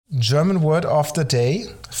German word of the day,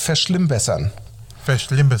 verschlimmbessern.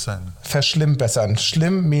 Verschlimmbessern. Verschlimmbessern.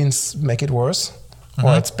 Schlimm means make it worse,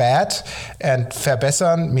 or it's bad, and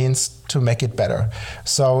verbessern means to make it better.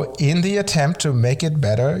 So in the attempt to make it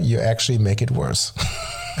better, you actually make it worse.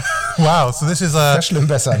 Wow, so this is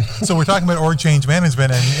Verschlimmbessern. So we're talking about org change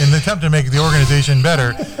management, and in the attempt to make the organization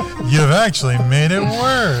better, you've actually made it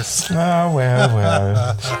worse. Oh,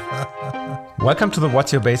 well. Welcome to the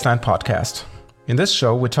What's Your Baseline podcast. In this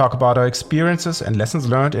show, we talk about our experiences and lessons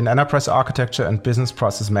learned in enterprise architecture and business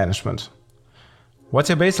process management. What's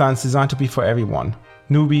Your Baseline is designed to be for everyone.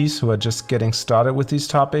 Newbies who are just getting started with these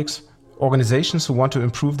topics, organizations who want to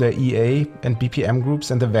improve their EA and BPM groups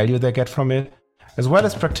and the value they get from it, as well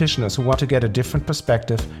as practitioners who want to get a different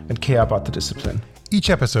perspective and care about the discipline. Each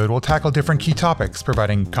episode will tackle different key topics,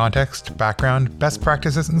 providing context, background, best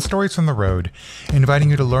practices, and stories from the road, inviting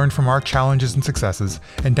you to learn from our challenges and successes,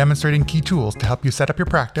 and demonstrating key tools to help you set up your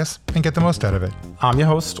practice and get the most out of it. I'm your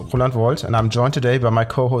host, Roland Wolt, and I'm joined today by my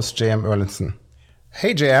co-host, JM Erlinson.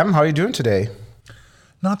 Hey, JM, how are you doing today?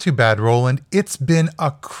 Not too bad, Roland. It's been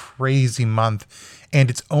a crazy month. And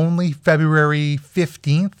it's only February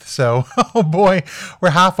 15th. So, oh boy,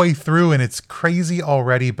 we're halfway through and it's crazy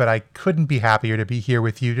already, but I couldn't be happier to be here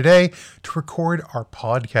with you today to record our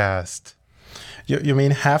podcast. You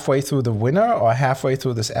mean halfway through the winter or halfway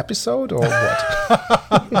through this episode or what?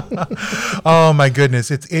 Oh my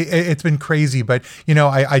goodness. It's been crazy, but you know,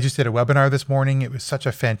 I just did a webinar this morning. It was such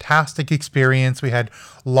a fantastic experience. We had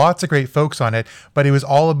lots of great folks on it, but it was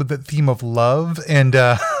all about the theme of love. And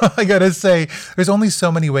I gotta say, there's only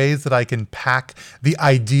so many ways that I can pack the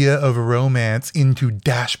idea of romance into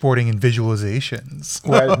dashboarding and visualizations.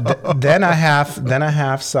 Well, then I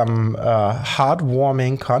have some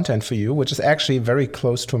heartwarming content for you, which is actually very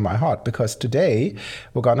close to my heart, because today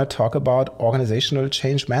we're going to talk about organizational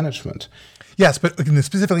change management. Yes, but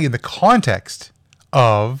specifically in the context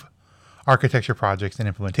of architecture projects and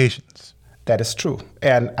implementations. That is true.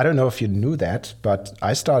 And I don't know if you knew that, but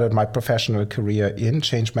I started my professional career in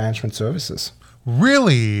change management services.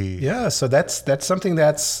 Really? Yeah, so that's something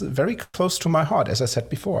that's very close to my heart, as I said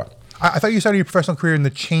before. I thought you started your professional career in the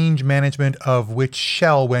change management of which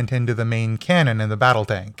shell went into the main cannon in the battle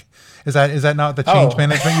tank. Is that not the change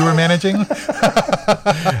management you were managing?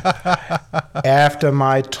 After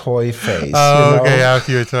my toy phase. Oh, okay,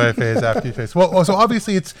 after your toy phase, Well, so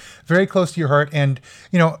obviously it's very close to your heart, and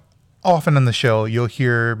you know, often on the show you'll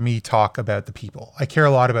hear me talk about the people. I care a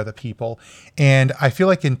lot about the people, and I feel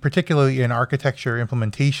like particularly in architecture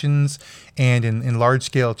implementations and in large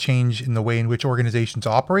scale change in the way in which organizations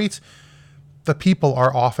operate, the people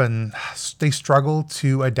are often, they struggle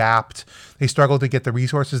to adapt. They struggle to get the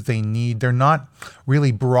resources they need. They're not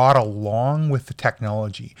really brought along with the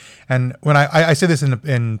technology. And when I say this in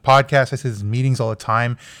podcasts, I say this in meetings all the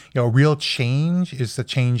time, you know, real change is the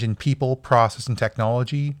change in people, process, and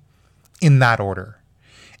technology in that order.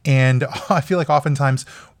 And I feel like oftentimes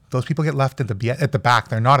those people get left at the back.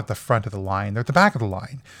 They're not at the front of the line. They're at the back of the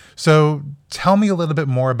line. So tell me a little bit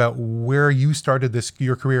more about where you started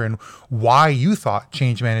your career and why you thought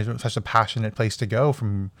change management was such a passionate place to go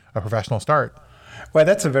from a professional start. Well,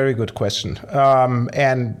 that's a very good question.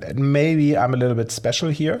 And maybe I'm a little bit special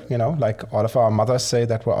here, you know, like all of our mothers say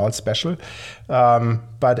that we're all special.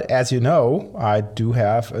 But as you know, I do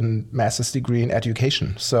have a master's degree in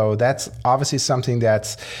education. So that's obviously something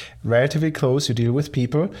that's relatively close. You deal with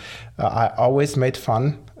people. I always made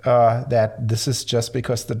fun that this is just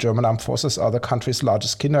because the German Armed Forces are the country's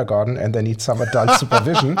largest kindergarten and they need some adult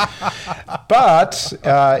supervision. But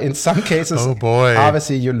in some cases,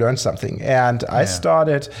 obviously you learn something. And I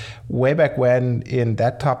started way back when in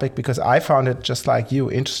that topic because I found it, just like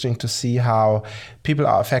you, interesting to see how people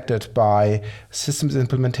are affected by systems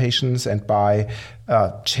implementations and by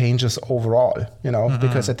changes overall, you know,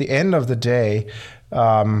 because at the end of the day,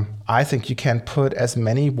 I think you can put as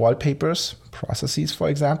many wallpapers, processes, for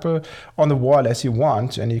example, on the wall as you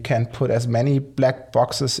want, and you can put as many black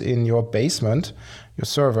boxes in your basement, your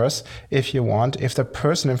servers, if you want. If the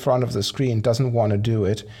person in front of the screen doesn't want to do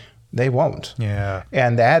it, they won't. Yeah.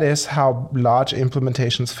 And that is how large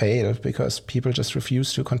implementations fail, because people just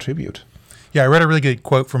refuse to contribute. Yeah, I read a really good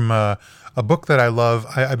quote from a book that I love.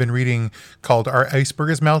 I've been reading called "Our Iceberg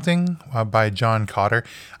is Melting" by John Cotter,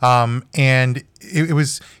 and he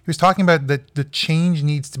was talking about that the change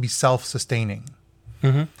needs to be self-sustaining.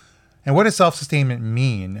 Mm-hmm. And what does self-sustainment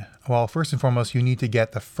mean? Well, first and foremost, you need to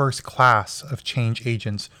get the first class of change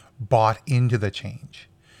agents bought into the change.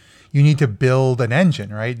 You need to build an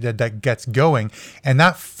engine, right, that gets going. And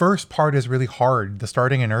that first part is really hard. The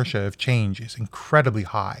starting inertia of change is incredibly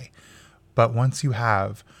high. But once you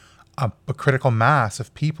have a critical mass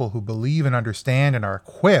of people who believe and understand and are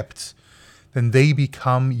equipped, then they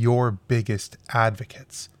become your biggest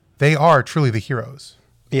advocates. They are truly the heroes.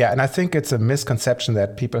 Yeah, and I think it's a misconception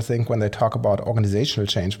that people think when they talk about organizational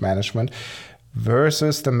change management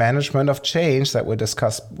versus the management of change that we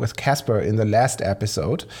discussed with Casper in the last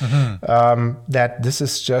episode, that this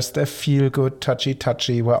is just a feel-good,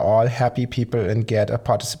 touchy, we're all happy people and get a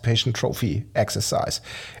participation trophy exercise.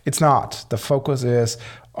 It's not. The focus is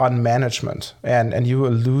on management. And you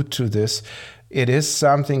allude to this. It is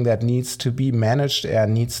something that needs to be managed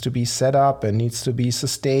and needs to be set up and needs to be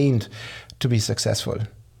sustained to be successful.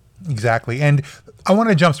 Exactly. And I want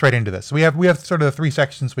to jump straight into this. We have sort of the 3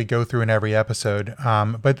 sections we go through in every episode.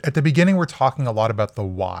 But at the beginning, we're talking a lot about the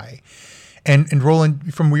why. And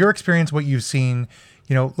Roland, from your experience, what you've seen,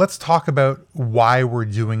 let's talk about why we're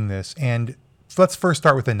doing this. And let's first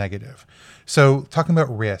start with the negative. So talking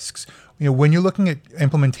about risks, when you're looking at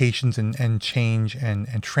implementations and change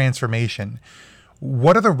and transformation,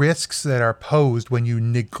 what are the risks that are posed when you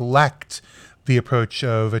neglect the approach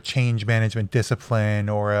of a change management discipline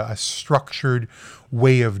or a structured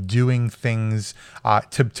way of doing things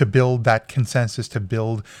to build that consensus, to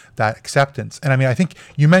build that acceptance? And I mean, I think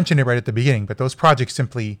you mentioned it right at the beginning, but those projects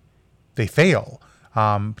simply, they fail.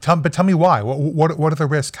 But tell me why. What are the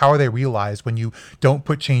risks? How are they realized when you don't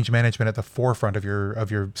put change management at the forefront of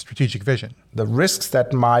your strategic vision? The risks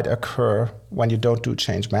that might occur when you don't do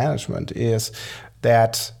change management is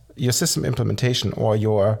that your system implementation or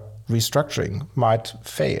your restructuring might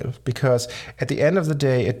fail, because at the end of the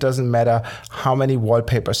day, it doesn't matter how many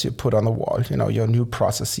wallpapers you put on the wall, your new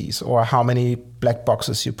processes, or how many black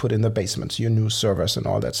boxes you put in the basement, your new servers and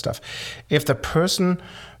all that stuff. If the person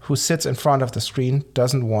who sits in front of the screen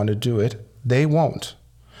doesn't want to do it, they won't.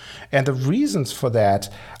 And the reasons for that,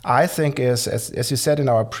 I think, is, as you said in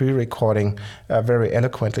our pre-recording very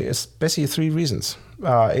eloquently, is basically 3 reasons.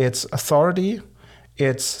 It's authority,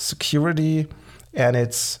 it's security, and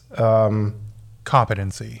it's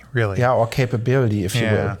competency, really. Yeah, or capability, if you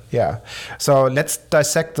will. Yeah. So let's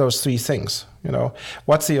dissect those 3 things.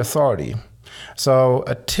 What's the authority? So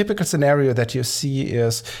a typical scenario that you see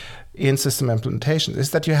is in system implementation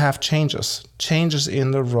is that you have changes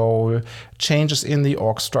in the role, changes in the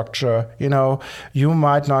org structure. You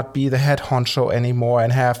might not be the head honcho anymore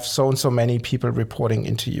and have so and so many people reporting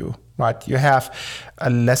into you, right? You have a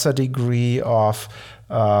lesser degree of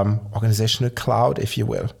organizational cloud, if you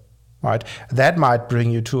will, right? That might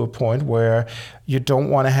bring you to a point where you don't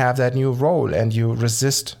want to have that new role and you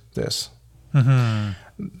resist this.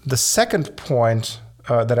 Mm-hmm. The second point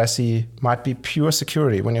that I see might be pure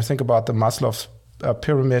security. When you think about the Maslow's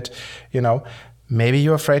pyramid, maybe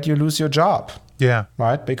you're afraid you lose your job. Yeah.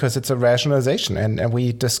 Right? Because it's a rationalization. And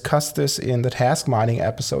we discussed this in the task mining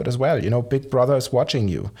episode as well. Big brother is watching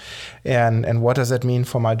you. And what does that mean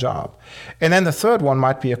for my job? And then the third one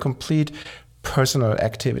might be a complete personal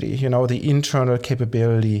activity, the internal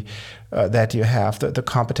capability that you have, the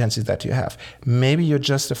competencies that you have. Maybe you're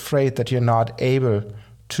just afraid that you're not able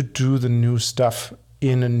to do the new stuff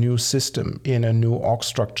in a new system, in a new org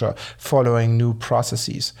structure, following new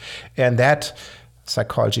processes. And that,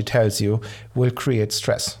 psychology tells you, will create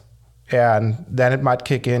stress. And then it might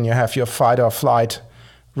kick in. You have your fight or flight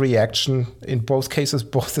reaction. In both cases,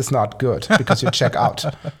 both is not good because you check out.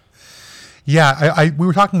 Yeah, we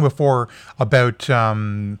were talking before about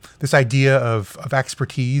this idea of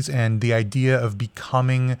expertise and the idea of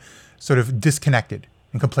becoming sort of disconnected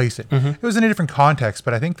and complacent. Mm-hmm. It was in a different context,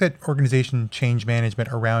 but I think that organization change management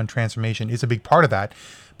around transformation is a big part of that,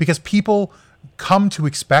 because people come to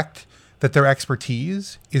expect that their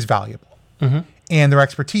expertise is valuable. Mm-hmm. And their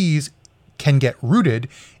expertise can get rooted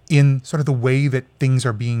in sort of the way that things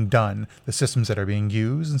are being done, the systems that are being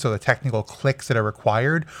used, and so the technical clicks that are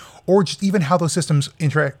required, or just even how those systems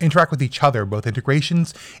interact with each other, both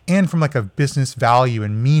integrations and from like a business value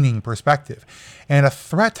and meaning perspective. And a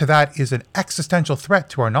threat to that is an existential threat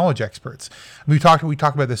to our knowledge experts. We talk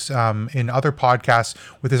about this in other podcasts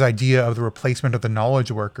with this idea of the replacement of the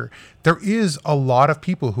knowledge worker. There is a lot of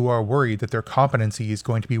people who are worried that their competency is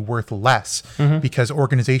going to be worth less because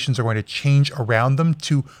organizations are going to change around them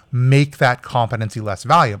to make that competency less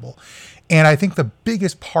valuable. And I think the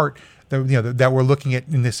biggest part that we're looking at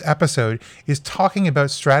in this episode is talking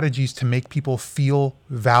about strategies to make people feel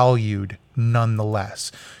valued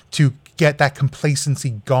nonetheless, to get that complacency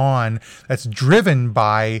gone that's driven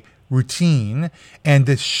by routine, and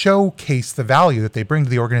to showcase the value that they bring to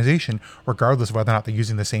the organization, regardless of whether or not they're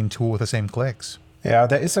using the same tool with the same clicks. Yeah,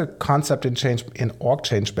 there is a concept in org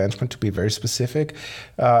change management, to be very specific,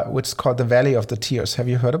 which is called the Valley of the Tiers. Have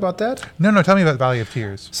you heard about that? No, tell me about Valley of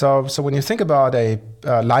Tears. So when you think about a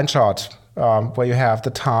line chart where you have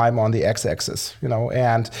the time on the x-axis,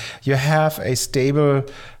 and you have a stable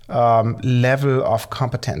level of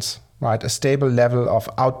competence, right? A stable level of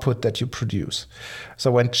output that you produce.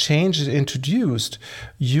 So when change is introduced,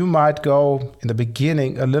 you might go in the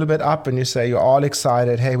beginning a little bit up and you say, you're all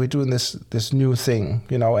excited. Hey, we're doing this new thing,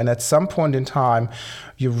 and at some point in time,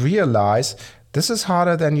 you realize this is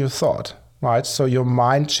harder than you thought, right? So your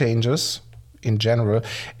mind changes in general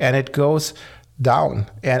and it goes down,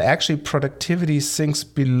 and actually productivity sinks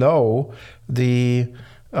below the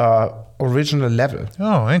original level.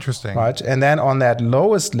 Oh, interesting. Right. And then on that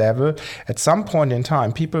lowest level, at some point in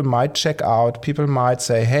time, people might check out, people might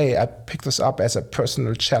say, hey, I picked this up as a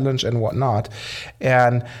personal challenge and whatnot.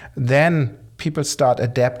 And then people start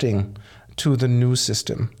adapting to the new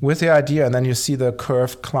system with the idea, and then you see the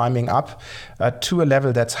curve climbing up to a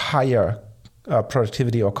level that's higher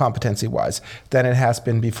productivity or competency wise than it has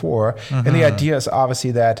been before. Mm-hmm. And the idea is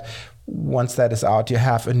obviously that once that is out, you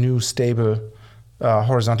have a new stable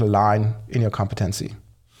horizontal line in your competency.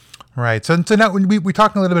 Right. So now we're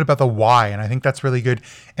talking a little bit about the why, and I think that's really good.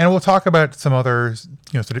 And we'll talk about some other,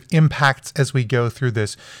 sort of impacts as we go through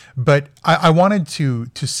this. But I wanted to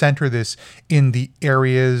center this in the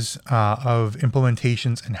areas of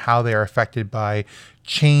implementations and how they are affected by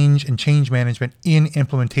change and change management in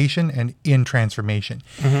implementation and in transformation.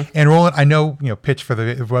 Mm-hmm. And Roland, I know, pitch for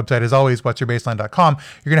the website is always whatsyourbaseline.com.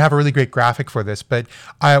 You're going to have a really great graphic for this, but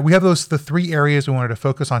we have the three areas we wanted to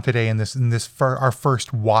focus on today in this for our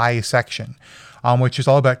first why section, which is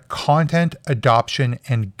all about content, adoption,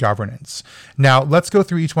 and governance. Now, let's go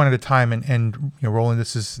through each one at a time. And Roland,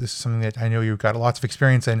 this is something that I know you've got lots of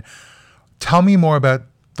experience in. Tell me more about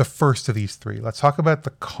the first of these three. Let's talk about the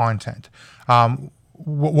content.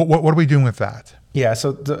 What are we doing with that? Yeah,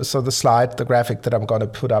 so the slide, the graphic that I'm going to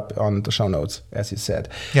put up on the show notes, as you said.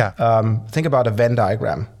 Yeah. Think about a Venn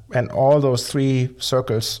diagram, and all those three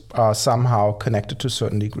circles are somehow connected to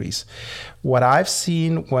certain degrees. What I've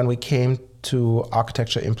seen when we came to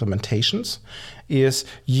architecture implementations is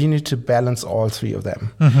you need to balance all three of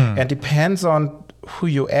them. Mm-hmm. And depends on who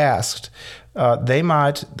you asked,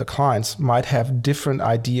 the clients might have different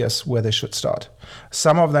ideas where they should start.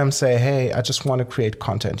 Some of them say, hey, I just want to create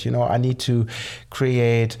content. I need to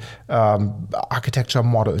create architecture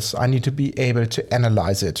models. I need to be able to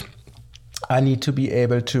analyze it. I need to be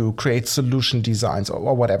able to create solution designs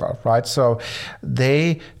or whatever, right? So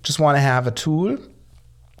they just want to have a tool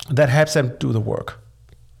that helps them do the work,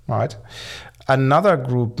 right? Another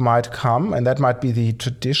group might come, and that might be the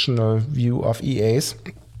traditional view of EAs,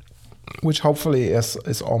 which hopefully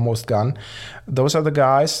is almost gone. Those are the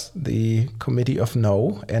guys, the committee of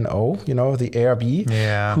no, N-O, the ARB,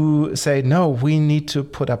 yeah, who say, no, we need to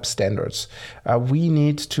put up standards. We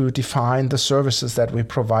need to define the services that we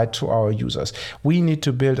provide to our users. We need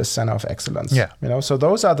to build a center of excellence. Yeah. So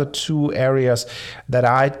those are the two areas that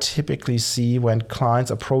I typically see when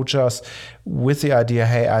clients approach us with the idea,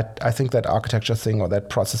 hey, I think that architecture thing or that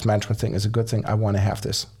process management thing is a good thing. I want to have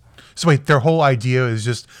this. So wait, their whole idea is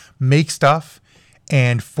just make stuff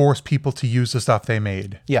and force people to use the stuff they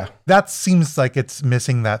made. Yeah. That seems like it's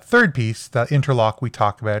missing that third piece, that interlock we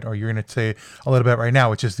talked about, or you're going to say a little bit right now,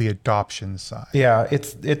 which is the adoption side. Yeah,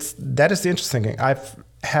 that is the interesting thing. I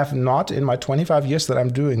have not, in my 25 years that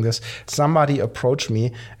I'm doing this, somebody approach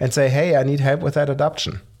me and say, hey, I need help with that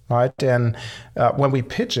adoption, right? And when we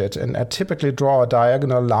pitch it, and I typically draw a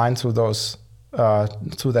diagonal line through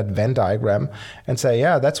that Venn diagram and say,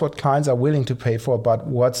 yeah, that's what clients are willing to pay for, but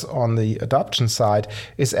what's on the adoption side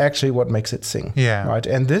is actually what makes it sing. Yeah. Right.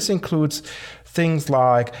 And this includes things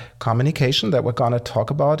like communication that we're going to talk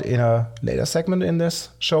about in a later segment in this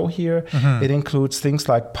show here. Mm-hmm. It includes things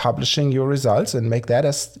like publishing your results and make that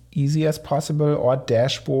as easy as possible, or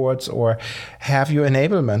dashboards, or have your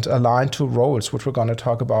enablement aligned to roles, which we're going to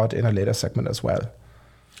talk about in a later segment as well.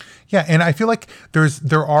 Yeah, and I feel like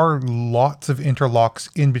there are lots of interlocks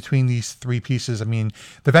in between these three pieces. I mean,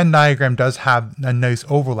 the Venn diagram does have a nice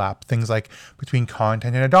overlap, things like between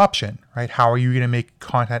content and adoption, right? How are you going to make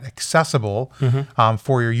content accessible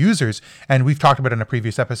for your users? And we've talked about in a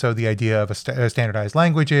previous episode the idea of standardized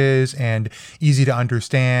languages and easy to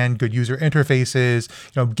understand, good user interfaces,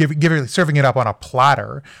 serving it up on a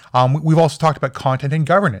platter. We've also talked about content and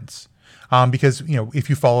governance. Because, if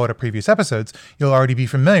you followed our previous episodes, you'll already be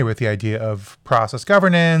familiar with the idea of process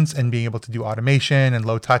governance and being able to do automation and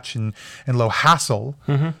low touch and low hassle,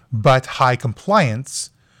 but high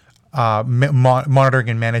compliance monitoring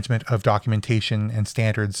and management of documentation and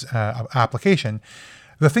standards application.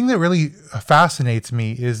 The thing that really fascinates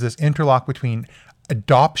me is this interlock between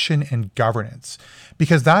adoption and governance,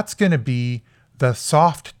 because that's going to be the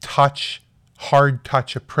soft touch, hard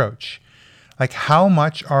touch approach. Like, how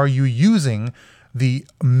much are you using the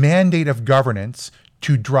mandate of governance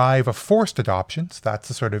to drive a forced adoption? So that's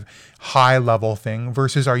the sort of high level thing,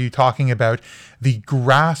 versus are you talking about the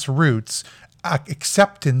grassroots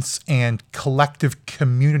acceptance and collective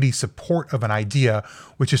community support of an idea,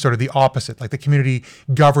 which is sort of the opposite. Like, the community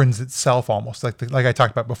governs itself almost, like I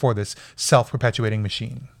talked about before, this self-perpetuating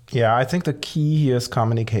machine. Yeah, I think the key here is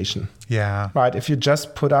communication. Yeah. Right. If you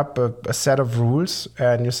just put up a set of rules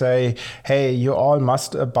and you say, hey, you all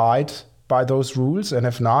must abide by those rules, and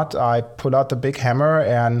if not, I pull out the big hammer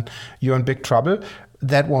and you're in big trouble,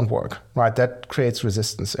 that won't work. Right. That creates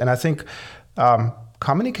resistance. And I think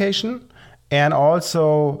communication and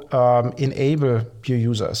also enable your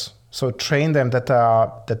users. So train them that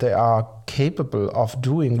they are capable of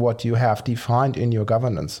doing what you have defined in your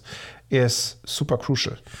governance is super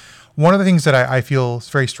crucial. One of the things that I feel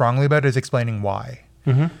very strongly about is explaining why.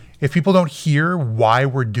 Mm-hmm. If people don't hear why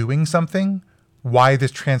we're doing something, why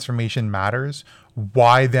this transformation matters,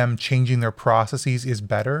 why them changing their processes is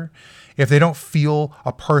better, if they don't feel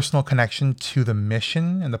a personal connection to the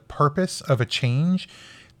mission and the purpose of a change,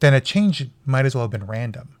 then a change might as well have been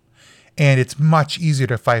random. And it's much easier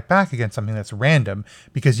to fight back against something that's random,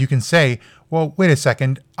 because you can say, well, wait a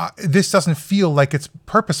second, this doesn't feel like it's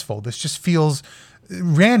purposeful. This just feels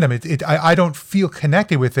random. I don't feel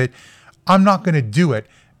connected with it. I'm not going to do it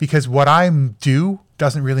because what I do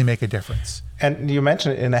doesn't really make a difference. And you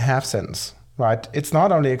mentioned it in a half sentence, right? It's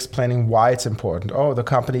not only explaining why it's important. Oh, the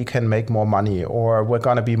company can make more money, or we're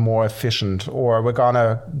going to be more efficient, or we're going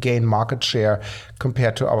to gain market share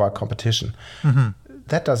compared to our competition. Mm-hmm.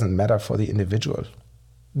 That doesn't matter for the individual.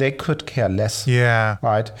 They could care less. Yeah.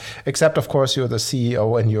 Right. Except, of course, you're the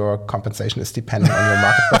CEO and your compensation is dependent on your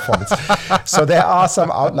market performance. So there are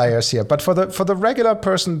some outliers here. But for the regular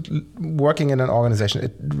person working in an organization,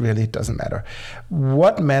 it really doesn't matter.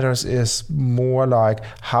 What matters is more like,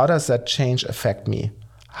 how does that change affect me?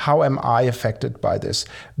 How am I affected by this?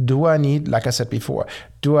 Do I need, like I said before,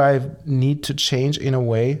 do I need to change in a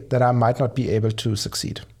way that I might not be able to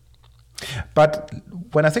succeed? But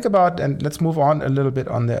when I think about, and let's move on a little bit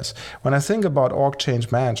on this, when I think about org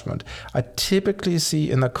change management, I typically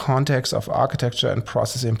see in the context of architecture and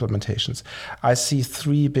process implementations, I see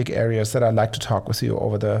three big areas that I'd like to talk with you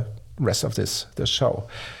over the rest of this show.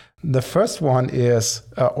 The first one is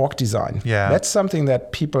org design. Yeah. That's something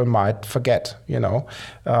that people might forget,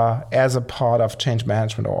 as a part of change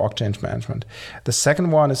management or org change management. The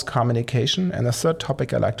second one is communication. And the third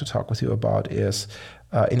topic I'd like to talk with you about is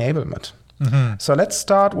enablement. Mm-hmm. So let's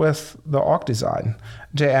start with the org design.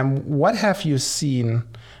 JM, what have you seen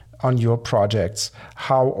on your projects,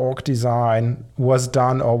 how org design was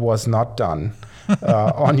done or was not done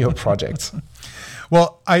on your projects?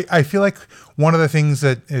 Well, I feel like one of the things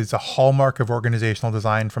that is a hallmark of organizational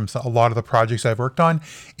design from a lot of the projects I've worked on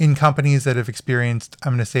in companies that have experienced,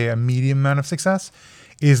 I'm going to say, a medium amount of success,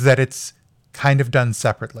 is that it's kind of done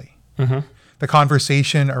separately. Mm-hmm. The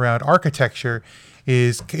conversation around architecture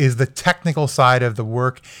is the technical side of the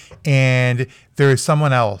work, and there is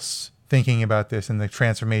someone else thinking about this in the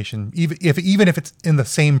transformation. Even if it's in the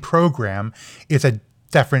same program, it's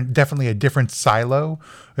definitely a different silo.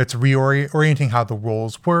 It's reorienting how the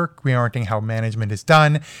roles work, reorienting how management is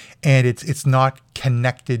done, and it's not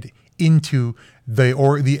connected into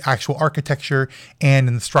the actual architecture and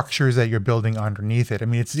in the structures that you're building underneath it. I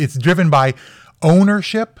mean, it's driven by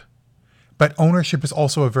ownership. But ownership is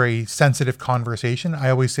also a very sensitive conversation. I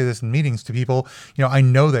always say this in meetings to people. I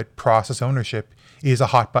know that process ownership is a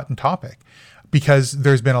hot button topic because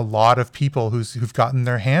there's been a lot of people who've gotten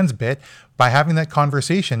their hands bit by having that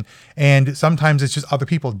conversation. And sometimes it's just other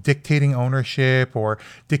people dictating ownership or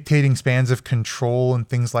dictating spans of control and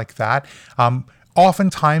things like that.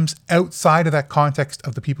 Oftentimes outside of that context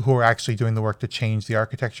of the people who are actually doing the work to change the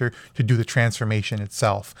architecture, to do the transformation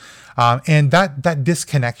itself. And that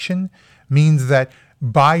disconnection means that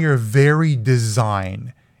by your very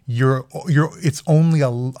design, it's only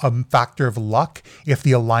a factor of luck if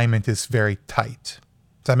the alignment is very tight.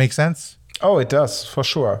 Does that make sense? Oh, it does, for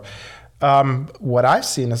sure. What I've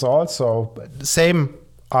seen is also the same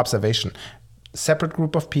observation. Separate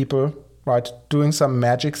group of people, right, doing some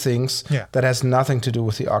magic things that has nothing to do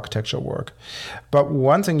with the architecture work. But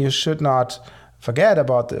one thing you should not forget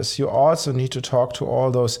about this, you also need to talk to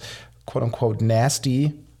all those quote unquote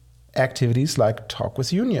nasty activities like talk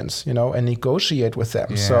with unions, and negotiate with them.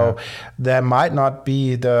 Yeah. So there might not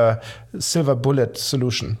be the silver bullet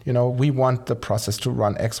solution. We want the process to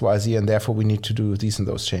run X, Y, Z, and therefore we need to do these and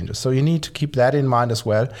those changes. So you need to keep that in mind as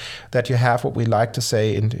well, that you have what we like to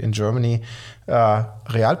say in Germany,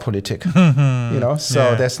 Realpolitik.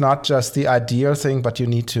 So there's not just the ideal thing, but you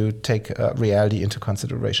need to take reality into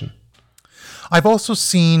consideration. I've also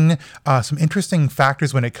seen some interesting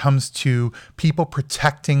factors when it comes to people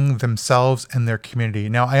protecting themselves and their community.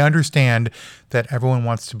 Now, I understand that everyone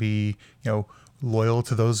wants to be, loyal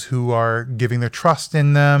to those who are giving their trust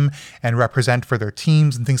in them and represent for their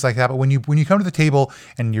teams and things like that. But when you come to the table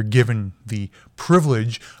and you're given the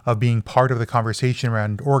privilege of being part of the conversation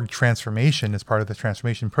around org transformation as part of the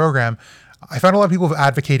transformation program, I found a lot of people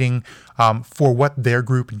advocating for what their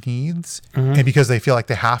group needs, and because they feel like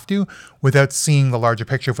they have to, without seeing the larger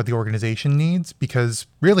picture of what the organization needs. Because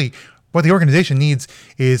really, what the organization needs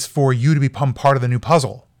is for you to become part of the new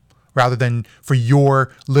puzzle, rather than for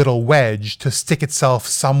your little wedge to stick itself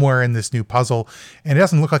somewhere in this new puzzle, and it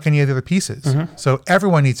doesn't look like any of the other pieces. So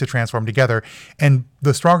everyone needs to transform together. And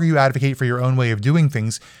the stronger you advocate for your own way of doing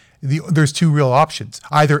things, there's two real options.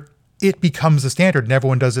 Either it becomes the standard and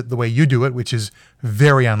everyone does it the way you do it, which is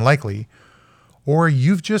very unlikely, or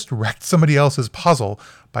you've just wrecked somebody else's puzzle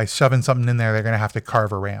by shoving something in there they're going to have to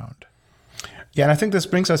carve around. Yeah, and I think this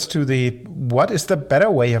brings us to what is the better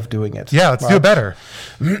way of doing it? Yeah, let's do it better.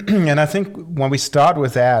 And I think when we start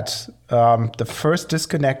with that, the first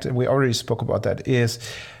disconnect, and we already spoke about that, is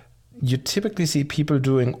you typically see people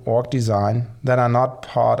doing org design that are not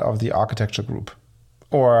part of the architecture group,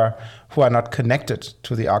 or who are not connected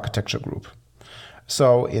to the architecture group.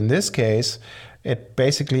 So in this case, it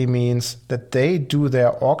basically means that they do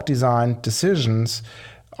their org design decisions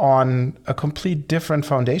on a complete different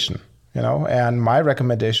foundation. And my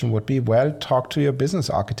recommendation would be, talk to your business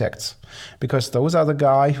architects, because those are the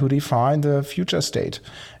guys who define the future state.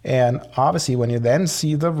 And obviously, when you then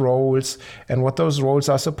see the roles and what those roles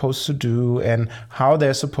are supposed to do and how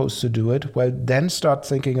they're supposed to do it, then start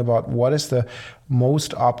thinking about what is the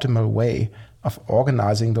most optimal way of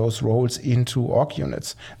organizing those roles into org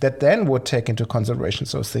units that then would take into consideration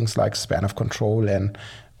those things like span of control and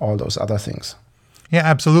all those other things. Yeah,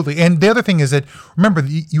 absolutely. And the other thing is that, remember,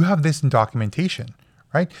 you have this in documentation,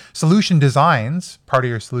 right? Solution designs, part of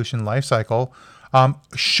your solution lifecycle,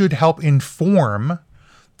 should help inform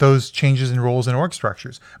those changes in roles and org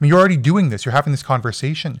structures. I mean, you're already doing this. You're having this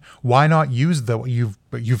conversation. Why not use what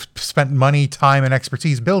you've spent money, time, and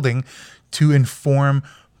expertise building to inform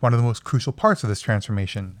one of the most crucial parts of this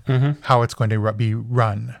transformation, how it's going to be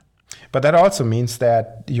run? But that also means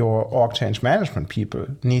that your org change management people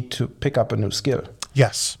need to pick up a new skill.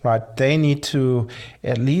 Yes. Right. They need to,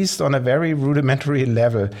 at least on a very rudimentary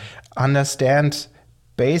level, understand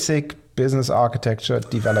basic business architecture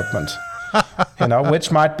development, which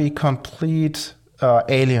might be complete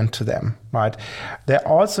alien to them, right? They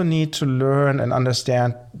also need to learn and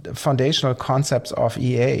understand foundational concepts of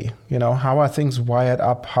EA. How are things wired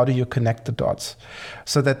up? How do you connect the dots?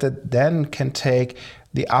 So that they then can take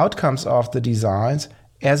the outcomes of the designs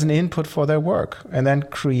as an input for their work, and then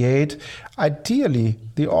create, ideally,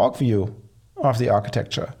 the org view of the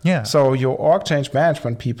architecture. Yeah. So your org change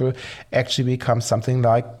management people actually become something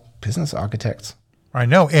like business architects. I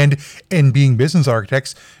know. And in being business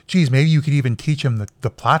architects, geez, maybe you could even teach them the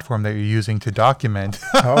platform that you're using to document.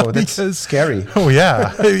 Oh, that's scary. Oh,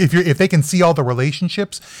 yeah. If they can see all the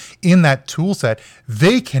relationships in that tool set,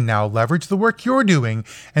 they can now leverage the work you're doing.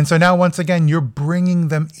 And so now, once again, you're bringing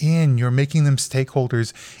them in. You're making them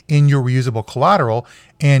stakeholders in your reusable collateral.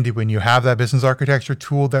 And when you have that business architecture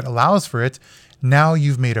tool that allows for it, now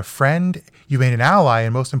you've made a friend, you've made an ally,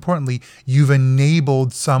 and most importantly, you've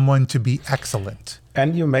enabled someone to be excellent.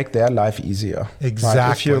 And you make their life easier.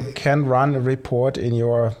 Exactly. Right? If you can run a report in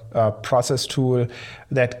your process tool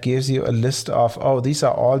that gives you a list of, these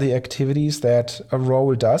are all the activities that a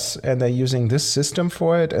role does, and they're using this system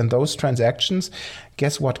for it and those transactions,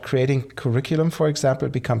 guess what? Creating curriculum, for example,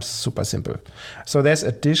 becomes super simple. So there's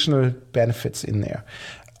additional benefits in there.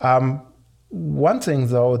 One thing,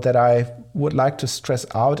 though, that I would like to stress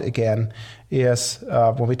out again is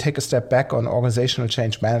when we take a step back on organizational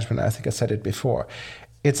change management, I think I said it before,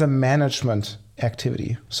 it's a management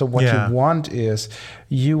activity. So what you want is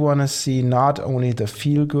you want to see not only the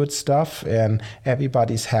feel-good stuff and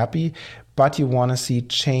everybody's happy, but you want to see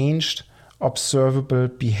changed, observable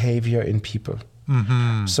behavior in people.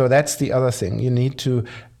 Mm-hmm. So that's the other thing. You need to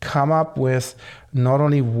come up with not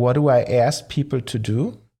only what do I ask people to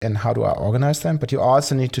do, and how do I organize them? But you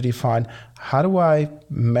also need to define, how do I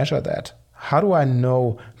measure that? How do I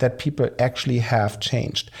know that people actually have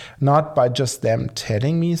changed? Not by just them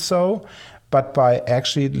telling me so, but by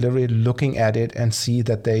actually literally looking at it and see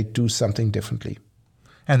that they do something differently.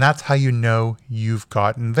 And that's how you know you've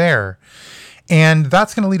gotten there. And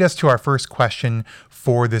that's going to lead us to our first question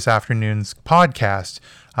for this afternoon's podcast.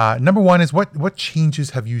 Number one is what changes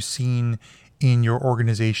have you seen in your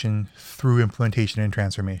organization through implementation and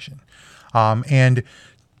transformation? And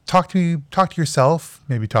talk to yourself,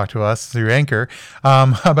 maybe talk to us through Anchor,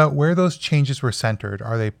 about where those changes were centered.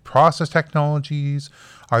 Are they process technologies?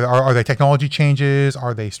 Are they technology changes?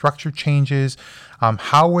 Are they structure changes?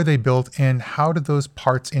 How were they built, and how did those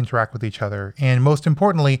parts interact with each other? And most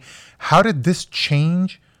importantly, how did this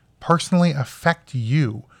change personally affect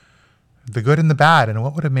you, the good and the bad, and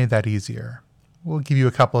what would have made that easier? We'll give you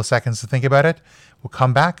a couple of seconds to think about it. We'll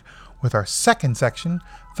come back with our second section,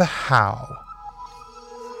 the how.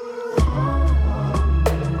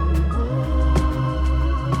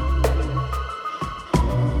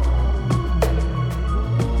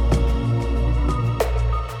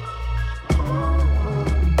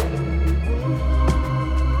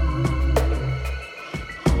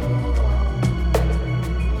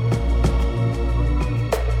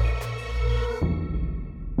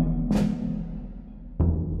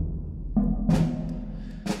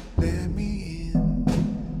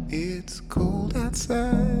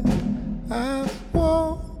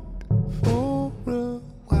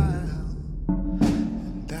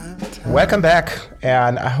 Welcome back,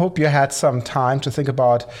 and I hope you had some time to think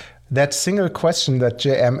about that single question that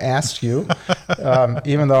JM asked you,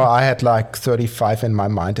 even though I had like 35 in my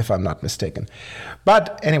mind, if I'm not mistaken.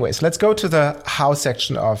 But anyways, let's go to the how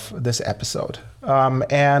section of this episode.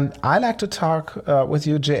 And I like to talk with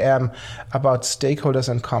you, JM, about stakeholders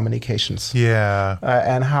and communications. Yeah.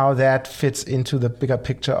 And how that fits into the bigger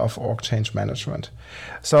picture of org change management.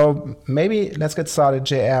 So maybe let's get started,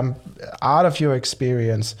 JM. Out of your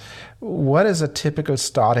experience, what is a typical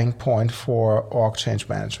starting point for org change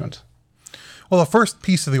management? Well, the first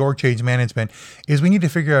piece of the org change management is we need to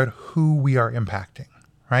figure out who we are impacting,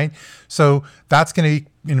 right? So that's going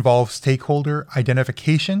to involve stakeholder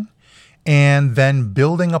identification and then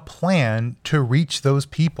building a plan to reach those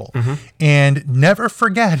people. Mm-hmm. And never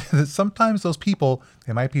forget that sometimes those people,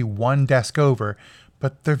 they might be one desk over,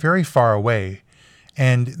 but they're very far away.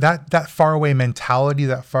 And that far away mentality,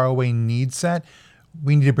 that far away need set,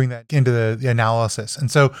 we need to bring that into the analysis. And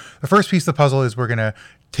so the first piece of the puzzle is we're going to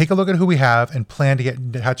take a look at who we have and plan to get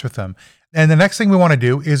in touch with them. And the next thing we want to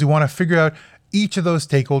do is we want to figure out each of those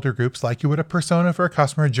stakeholder groups, like you would a persona for a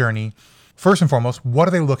customer journey. First and foremost, what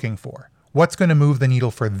are they looking for? What's going to move the needle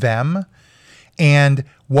for them? And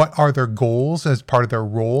what are their goals as part of their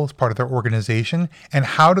role, as part of their organization? And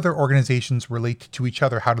how do their organizations relate to each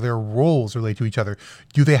other? How do their roles relate to each other?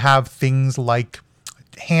 Do they have things like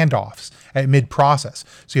handoffs at mid-process?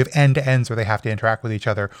 So you have end-to-ends where they have to interact with each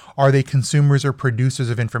other. Are they consumers or producers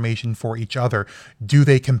of information for each other? Do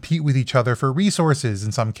they compete with each other for resources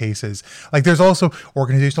in some cases? Like there's also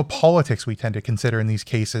organizational politics we tend to consider in these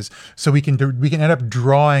cases. So we can end up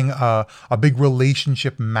drawing a big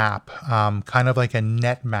relationship map, kind of like a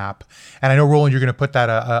net map. And I know, Roland, you're going to put that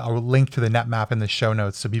a link to the net map in the show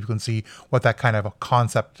notes so people can see what that kind of a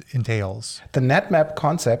concept entails. The net map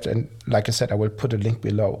concept, and like I said, I will put a link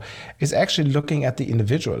below, is actually looking at the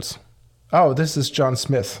individuals. Oh, this is John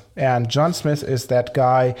Smith. And John Smith is that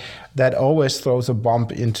guy that always throws a bomb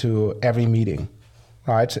into every meeting,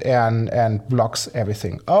 right? And blocks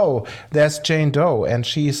everything. Oh, there's Jane Doe, and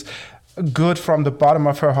she's good from the bottom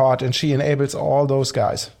of her heart, and she enables all those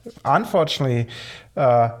guys. Unfortunately,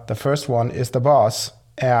 the first one is the boss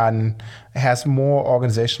and has more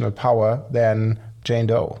organizational power than Jane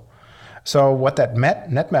Doe. So what that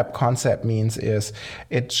net map concept means is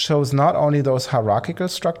it shows not only those hierarchical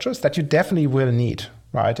structures that you definitely will need,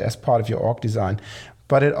 right, as part of your org design,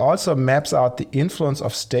 but it also maps out the influence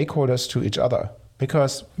of stakeholders to each other.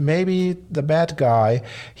 Because maybe the bad guy,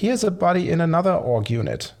 he has a buddy in another org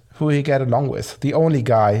unit who he get along with, the only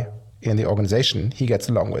guy in the organization he gets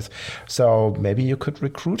along with. So maybe you could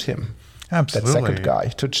recruit him. Absolutely. That second guy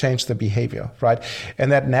to change the behavior, right?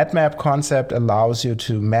 And that net map concept allows you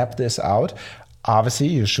to map this out. Obviously,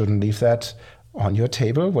 you shouldn't leave that on your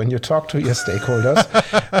table when you talk to your stakeholders,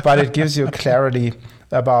 but it gives you clarity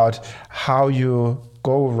about how you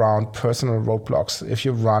go around personal roadblocks if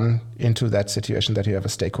you run into that situation that you have a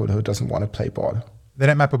stakeholder who doesn't want to play ball. The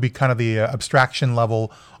net map would be kind of the abstraction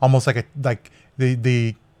level, almost like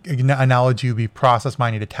the analogy would be process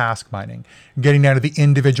mining to task mining, getting down to the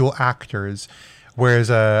individual actors. whereas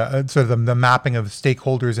sort of the mapping of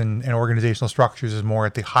stakeholders and organizational structures is more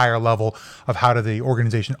at the higher level of how do the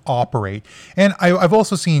organization operate. And I've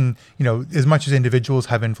also seen, as much as individuals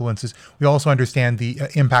have influences, we also understand the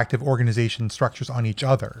impact of organization structures on each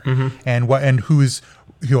other, and who's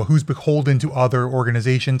beholden to other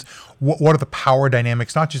organizations. What are the power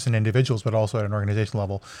dynamics, not just in individuals, but also at an organization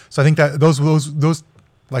level. So I think that those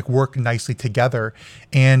like work nicely together.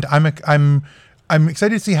 And I'm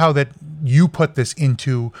excited to see how that you put this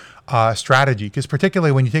into strategy, because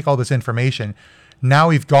particularly when you take all this information, now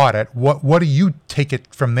we've got it. What do you take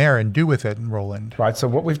it from there and do with it, Roland? Right. So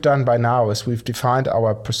what we've done by now is we've defined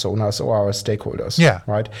our personas or our stakeholders. Yeah.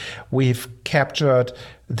 Right. We've captured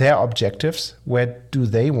their objectives. Where do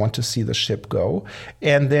they want to see the ship go,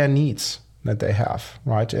 and their needs that they have.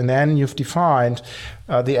 Right. And then you've defined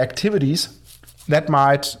the activities that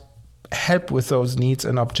might help with those needs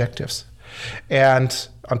and objectives. And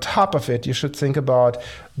on top of it, you should think about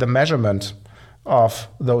the measurement of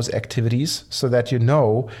those activities so that you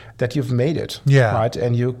know that you've made it, right?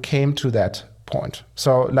 And you came to that point.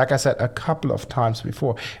 So like I said a couple of times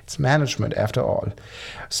before, it's management after all.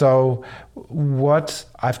 So what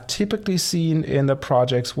I've typically seen in the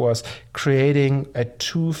projects was creating a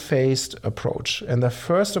two-phased approach. And the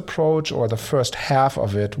first approach, or the first half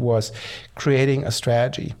of it, was creating a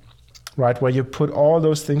strategy. Right, where you put all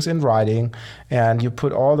those things in writing and you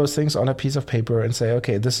put all those things on a piece of paper and say,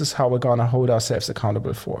 okay, this is how we're going to hold ourselves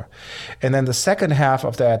accountable for. And then the second half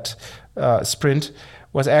of that sprint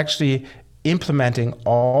was actually implementing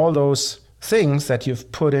all those things that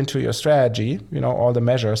you've put into your strategy, all the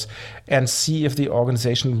measures, and see if the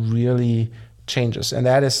organization really changes. And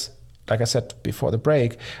that is, like I said before the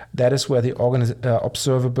break, that is where the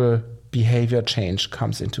observable behavior change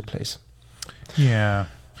comes into place. Yeah.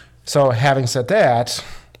 So having said that,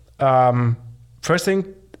 first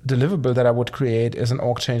thing deliverable that I would create is an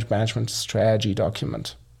org change management strategy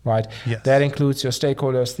document, right? Yes. That includes your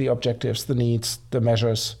stakeholders, the objectives, the needs, the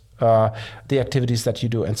measures, the activities that you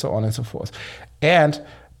do, and so on and so forth. And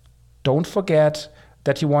don't forget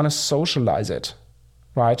that you want to socialize it,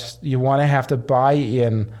 right? You want to have the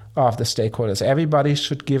buy-in of the stakeholders. Everybody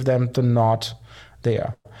should give them the nod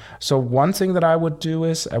there. So one thing that I would do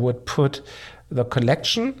is I would put the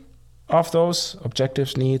collection of those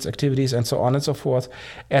objectives, needs, activities, and so on and so forth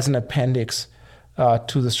as an appendix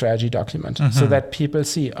to the strategy document, so that people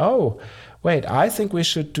see, oh, wait, I think we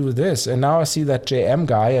should do this. And now I see that JM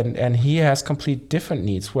guy and he has complete different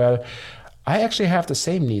needs. Well, I actually have the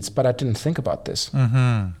same needs, but I didn't think about this,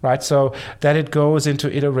 right? So that it goes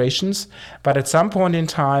into iterations, but at some point in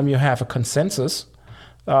time, you have a consensus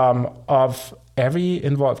of every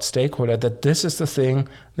involved stakeholder that this is the thing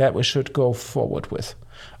that we should go forward with.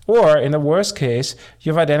 Or in the worst case,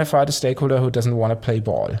 you've identified a stakeholder who doesn't want to play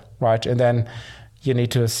ball, right? And then you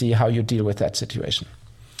need to see how you deal with that situation.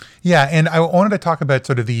 Yeah, and I wanted to talk about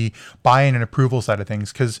sort of the buy-in and approval side of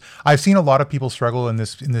things, because I've seen a lot of people struggle in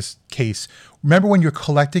this case. Remember, when you're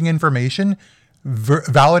collecting information,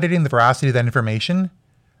 validating the veracity of that information,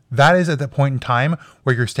 that is at the point in time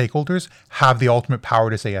where your stakeholders have the ultimate power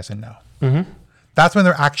to say yes and no. That's when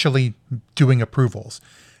they're actually doing approvals,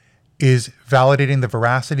 is validating the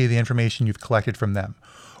veracity of the information you've collected from them.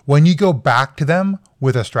 When you go back to them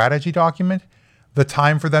with a strategy document, the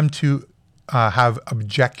time for them to have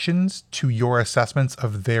objections to your assessments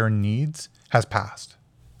of their needs has passed.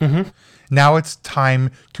 Now it's time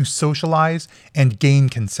to socialize and gain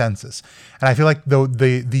consensus. And I feel like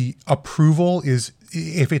the approval is,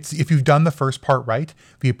 if you've done the first part right,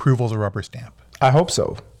 the approval's a rubber stamp. I hope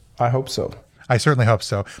so. I certainly hope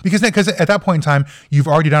so. Because at that point in time, you've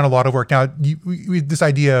already done a lot of work. Now, this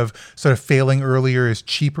idea of sort of failing earlier is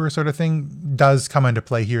cheaper sort of thing does come into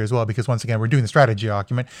play here as well, because once again, we're doing the strategy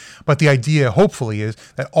document. But the idea, hopefully, is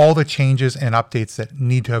that all the changes and updates that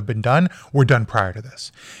need to have been done were done prior to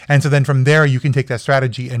this. And so then from there, you can take that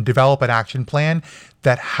strategy and develop an action plan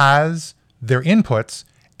that has their inputs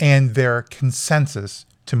and their consensus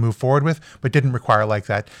to move forward with, but didn't require like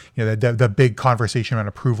that, the big conversation around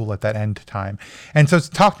approval at that end time. And so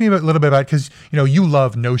talk to me a little bit about, because you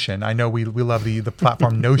love Notion. I know we love the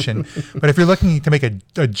platform Notion, but if you're looking to make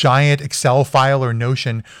a giant Excel file or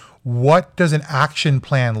Notion, what does an action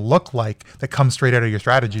plan look like that comes straight out of your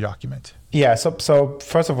strategy document? Yeah. So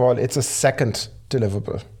first of all, it's a second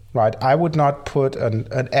deliverable, right? I would not put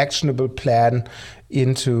an actionable plan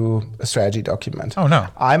into a strategy document. Oh, no.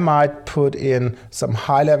 I might put in some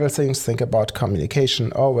high-level things, think about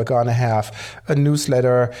communication. Oh, we're going to have a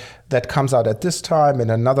newsletter that comes out at this time and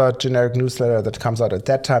another generic newsletter that comes out at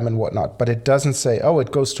that time and whatnot. But it doesn't say, oh,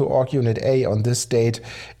 it goes to org unit A on this date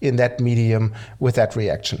in that medium with that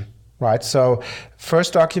reaction, right? So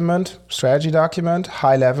first document, strategy document,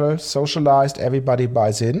 high level, socialized, everybody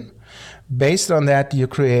buys in. Based on that, you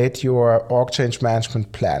create your org change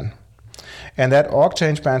management plan. And that org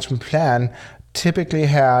change management plan typically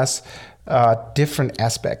has different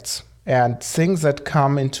aspects. And things that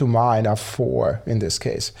come into mind are 4 in this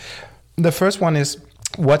case. The first one is,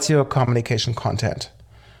 what's your communication content?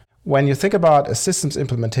 When you think about a systems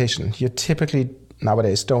implementation, you typically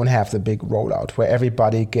nowadays don't have the big rollout where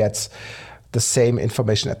everybody gets the same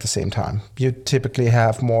information at the same time. You typically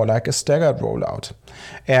have more like a staggered rollout.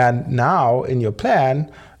 And now in your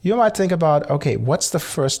plan, you might think about, okay, what's the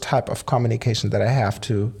first type of communication that I have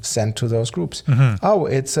to send to those groups? Oh,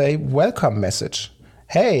 it's a welcome message.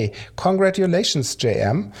 Hey, congratulations,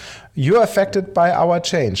 JM. You're affected by our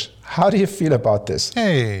change. How do you feel about this?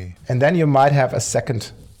 Hey. And then you might have a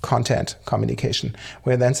second content communication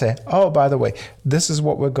where you then say, oh, by the way, this is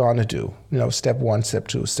what we're going to do. Step 1, step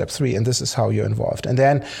 2, step 3, and this is how you're involved. And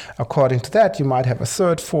then according to that, you might have a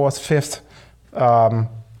 3rd, 4th, 5th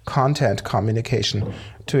content communication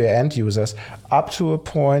to your end users up to a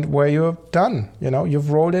point where you're done.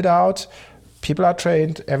 You've rolled it out. People are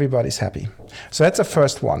trained, everybody's happy. So that's the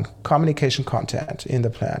first one, communication content in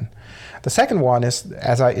the plan. The second one is,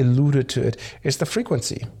 as I alluded to it, is the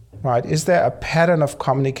frequency, right? Is there a pattern of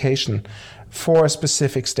communication for a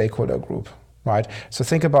specific stakeholder group, right? So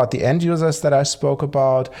think about the end users that I spoke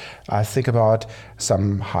about. I think about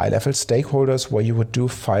some high-level stakeholders where you would do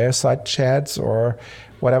fireside chats or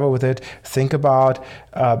whatever with it. Think about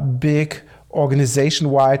big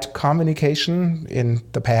organization-wide communication. In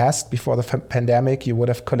the past, before the pandemic, you would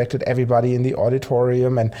have collected everybody in the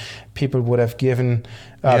auditorium and people would have given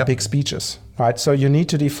big speeches, right? So you need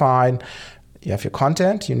to define, you have your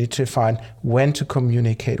content, you need to define when to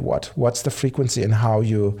communicate what's the frequency and how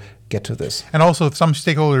you get to this. And also some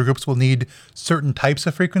stakeholder groups will need certain types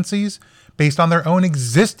of frequencies based on their own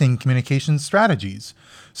existing communication strategies.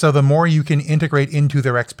 So the more you can integrate into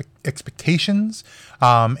their expectations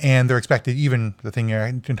and their expected, even the thing I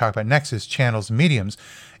can talk about next is channels and mediums.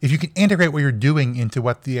 If you can integrate what you're doing into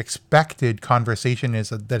what the expected conversation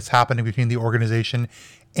is that's happening between the organization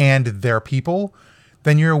and their people,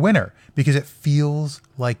 then you're a winner because it feels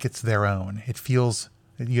like it's their own. It feels,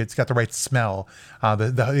 it's got the right smell.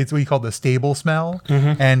 It's what you call the stable smell.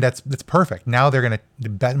 And that's perfect. Now they're going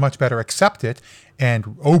to much better accept it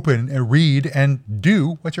and open and read and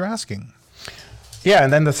do what you're asking. Yeah,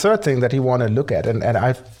 and then the third thing that you want to look at, and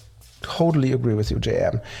I totally agree with you,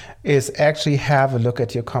 JM, is actually have a look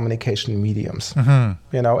at your communication mediums.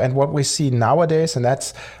 And what we see nowadays, and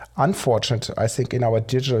that's unfortunate, I think, in our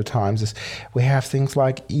digital times, is we have things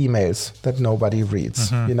like emails that nobody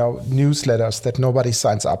reads, newsletters that nobody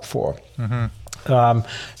signs up for.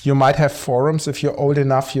 You might have forums. If you're old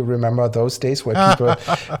enough, you remember those days where people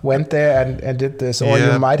went there and did this. Or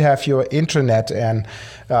you might have your intranet and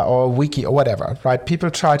or wiki or whatever, right? People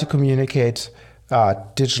try to communicate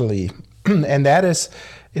digitally. And that is,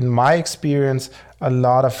 in my experience, a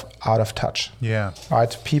lot of out of touch. Yeah.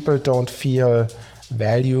 Right? People don't feel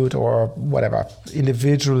valued or whatever,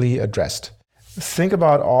 individually addressed. Think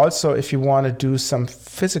about also if you want to do some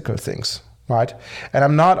physical things, right? And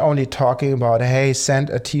I'm not only talking about, hey, send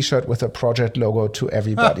a T-shirt with a project logo to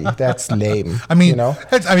everybody. That's lame. I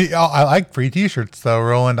I like free T-shirts though,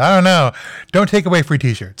 Roland. I don't know. Don't take away free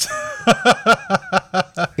T-shirts.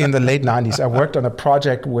 In the late 90s, I worked on a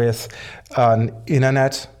project with an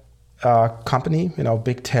internet company,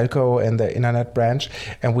 big telco and the internet branch,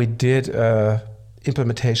 and we did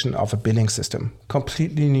implementation of a billing system,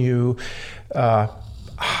 completely new,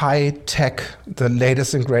 high tech, the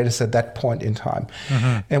latest and greatest at that point in time.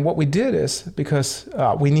 And what we did is, because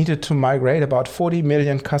we needed to migrate about 40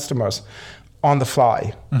 million customers on the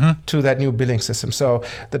fly to that new billing system. So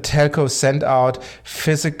the telco sent out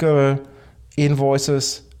physical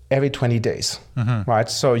invoices every 20 days, right?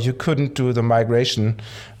 So you couldn't do the migration,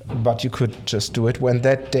 but you could just do it when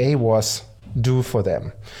that day was due for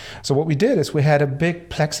them. So what we did is we had a big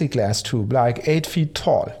plexiglass tube, like 8 feet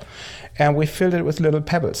tall, and we filled it with little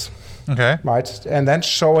pebbles. Okay. Right. And then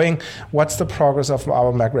showing what's the progress of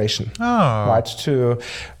our migration. Oh. Right. To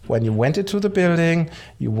when you went into the building,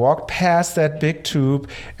 you walked past that big tube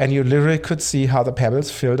and you literally could see how the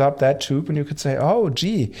pebbles filled up that tube. And you could say, oh,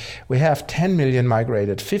 gee, we have 10 million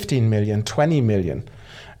migrated, 15 million, 20 million.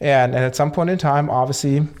 And at some point in time,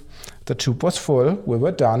 obviously, the tube was full. We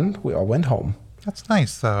were done. We all went home. That's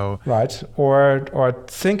nice, though. Right. Or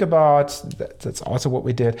think about, that's also what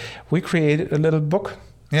we did. We created a little book.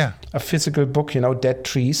 Yeah. A physical book, dead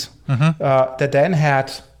trees, that then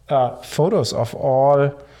had photos of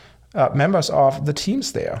all members of the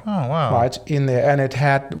teams there. Oh, wow. Right in there. And it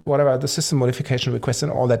had whatever the system modification requests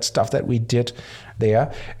and all that stuff that we did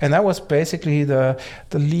there. And that was basically the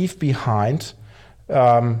leave behind.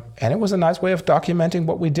 And it was a nice way of documenting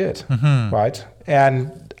what we did. Right.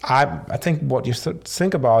 And I think what you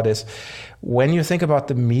think about is when you think about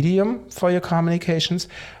the medium for your communications,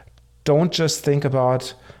 don't just think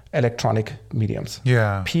about electronic mediums.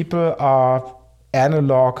 Yeah. People are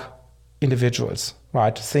analog individuals,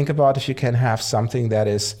 right? Think about if you can have something that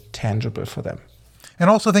is tangible for them. And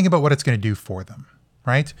also think about what it's going to do for them,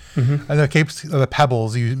 right? And the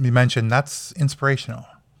pebbles you mentioned, that's inspirational.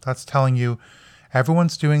 That's telling you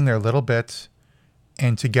everyone's doing their little bit,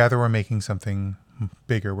 and together we're making something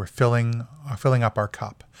bigger. We're filling up our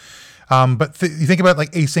cup. But you think about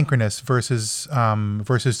like asynchronous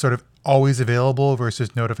versus sort of always available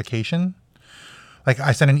versus notification. Like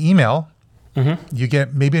I send an email, you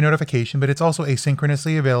get maybe a notification, but it's also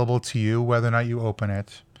asynchronously available to you whether or not you open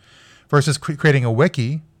it. Versus creating a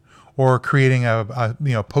wiki or creating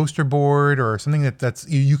a poster board or something that's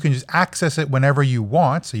you can just access it whenever you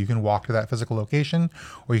want. So you can walk to that physical location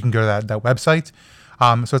or you can go to that website.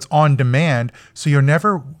 So it's on demand. So you're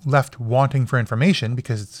never left wanting for information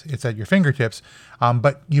because it's at your fingertips,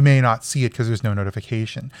 but you may not see it because there's no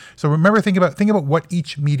notification. So remember, think about what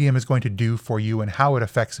each medium is going to do for you and how it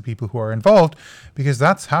affects the people who are involved, because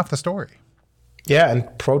that's half the story. Yeah,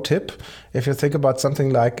 and pro tip, if you think about something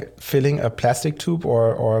like filling a plastic tube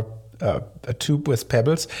or a tube with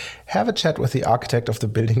pebbles, have a chat with the architect of the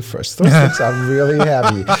building first. Those things are really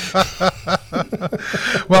heavy.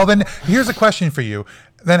 Well, then here's a question for you.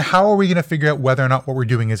 Then how are we going to figure out whether or not what we're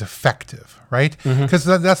doing is effective, right? Because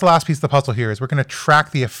that's the last piece of the puzzle here is we're going to track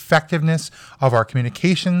the effectiveness of our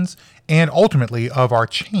communications and ultimately of our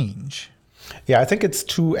change. Yeah, I think it's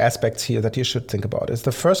two aspects here that you should think about. Is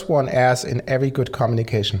the first one, as in every good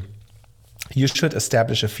communication, you should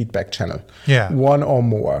establish a feedback channel. Yeah. One or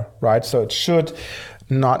more, right? So it should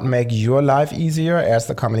not make your life easier as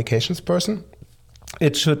the communications person.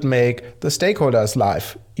 It should make the stakeholders'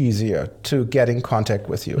 life easier to get in contact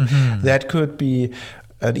with you. That could be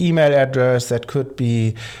an email address, that could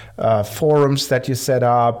be forums that you set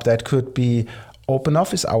up, that could be open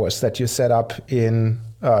office hours that you set up in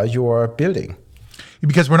your building.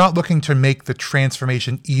 Because we're not looking to make the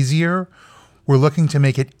transformation easier. We're looking to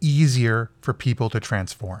make it easier for people to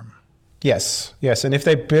transform. Yes. And if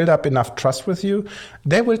they build up enough trust with you,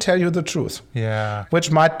 they will tell you the truth. Yeah.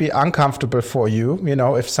 Which might be uncomfortable for you,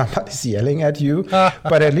 if somebody's yelling at you,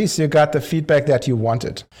 but at least you got the feedback that you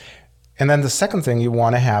wanted. And then the second thing you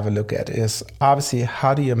want to have a look at is obviously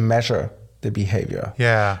how do you measure the behavior?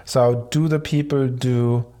 Yeah. So do the people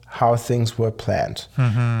do how things were planned?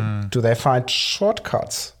 Do they find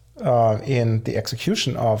shortcuts in the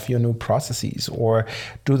execution of your new processes, or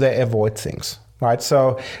do they avoid things? Right,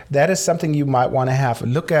 so that is something you might want to have a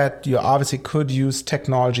look at. You obviously could use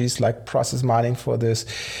technologies like process mining for this,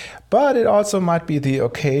 but it also might be the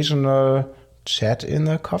occasional chat in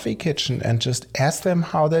the coffee kitchen and just ask them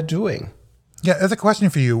how they're doing. Yeah, as a question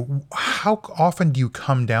for you, how often do you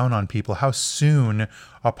come down on people? How soon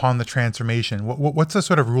upon the transformation? What's the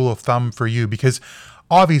sort of rule of thumb for you? Because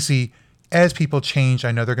obviously, as people change,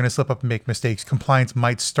 I know they're going to slip up and make mistakes. Compliance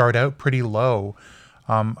might start out pretty low.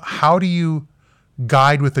 How do you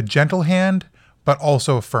guide with a gentle hand, but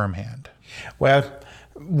also a firm hand? Well,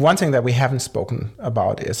 one thing that we haven't spoken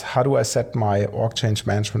about is how do I set my org change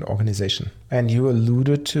management organization? And you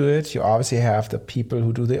alluded to it. You obviously have the people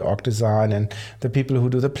who do the org design and the people who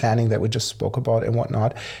do the planning that we just spoke about and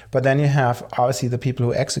whatnot. But then you have obviously the people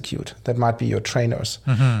who execute. That might be your trainers.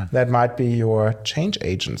 That might be your change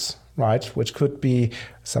agents, right? Which could be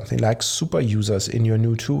something like super users in your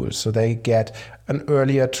new tools. So they get an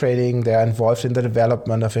earlier training, they're involved in the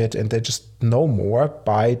development of it, and they just know more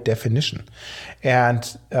by definition.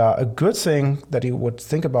 And a good thing that you would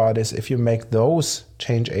think about is if you make those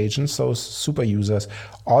change agents, those super users,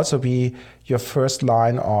 also be your first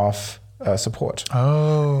line of support.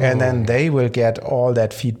 Oh. And then they will get all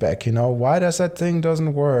that feedback, why does that thing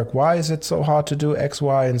doesn't work? Why is it so hard to do X,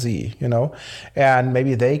 Y, and Z, And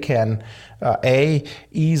maybe they can,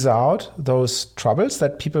 ease out those troubles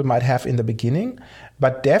that people might have in the beginning,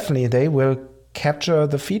 but definitely they will capture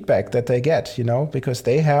the feedback that they get, because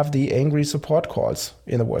they have the angry support calls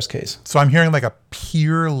in the worst case. So I'm hearing like a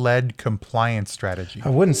peer-led compliance strategy. I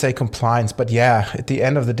wouldn't say compliance, but yeah, at the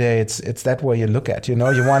end of the day, it's that way you look at, you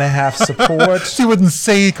want to have support. So you wouldn't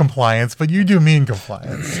say compliance, but you do mean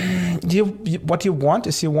compliance. What you want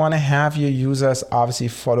is you want to have your users obviously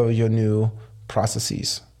follow your new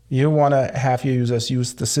processes. You want to have your users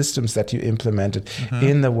use the systems that you implemented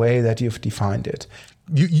in the way that you've defined it.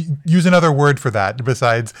 you use another word for that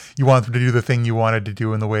besides you want them to do the thing you wanted to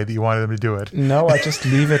do in the way that you wanted them to do it. No, I just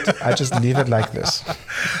leave it. I just leave it like this.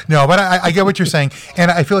 No, but I get what you're saying,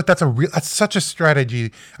 and I feel like that's such a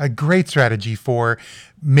strategy, a great strategy for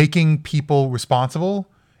making people responsible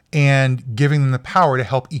and giving them the power to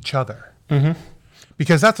help each other. Mm-hmm.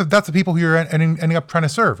 Because that's the people who you're ending up trying to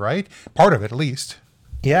serve, right? Part of it, at least.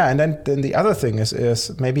 Yeah, and then the other thing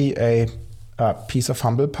is maybe a piece of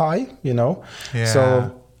humble pie, you know? Yeah.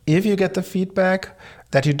 So if you get the feedback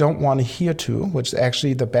that you don't want to hear to, which is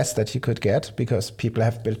actually the best that you could get because people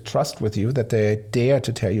have built trust with you that they dare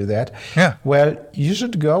to tell you that, yeah. Well, you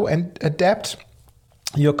should go and adapt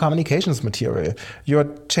your communications material, your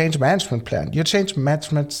change management plan, your change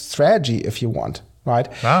management strategy if you want. Right?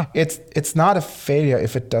 Wow. It's not a failure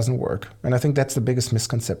if it doesn't work. And I think that's the biggest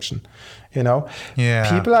misconception. You know? Yeah.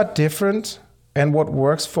 People are different, and what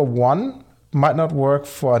works for one might not work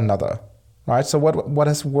for another. Right? So what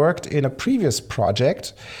has worked in a previous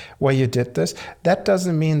project where you did this, that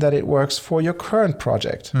doesn't mean that it works for your current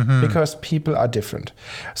project because people are different.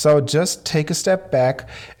 So just take a step back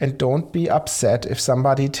and don't be upset if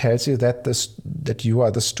somebody tells you that you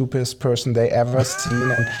are the stupidest person they ever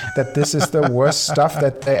seen and that this is the worst stuff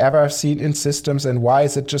that they ever seen in systems and why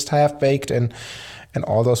is it just half-baked and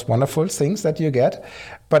all those wonderful things that you get.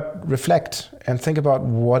 But reflect and think about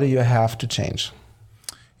what do you have to change.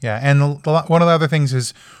 Yeah, and one of the other things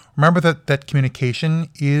is remember that communication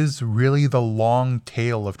is really the long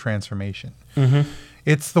tail of transformation. Mm-hmm.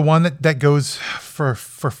 It's the one that goes for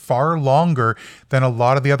far longer than a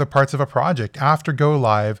lot of the other parts of a project. After go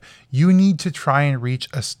live, you need to try and reach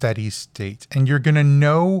a steady state, and you're going to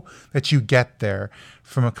know that you get there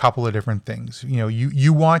from a couple of different things. You know,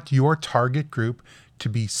 you want your target group to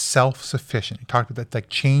be self-sufficient. You talked about that, like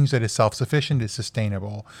change that is self-sufficient is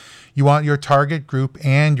sustainable. You want your target group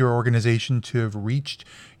and your organization to have reached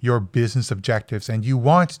your business objectives, and you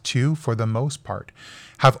want to, for the most part,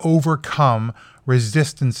 have overcome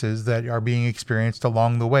resistances that are being experienced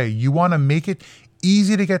along the way. You want to make it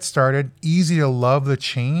easy to get started, easy to love the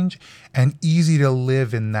change, and easy to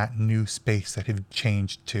live in that new space that have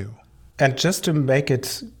changed too. And just to make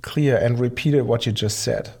it clear and repeat what you just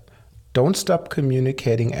said, don't stop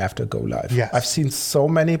communicating after go live. Yes. I've seen so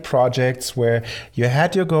many projects where you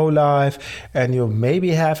had your go live and you maybe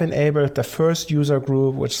have enabled the first user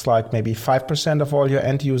group, which is like maybe 5% of all your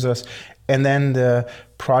end users, and then the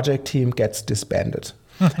project team gets disbanded.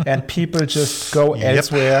 And people just go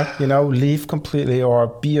elsewhere, you know, leave completely or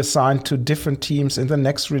be assigned to different teams in the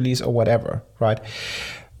next release or whatever, right?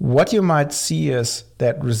 What you might see is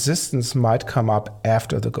that resistance might come up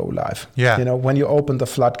after the go live. Yeah. You know, when you open the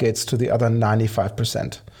floodgates to the other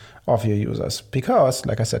 95% of your users. Because,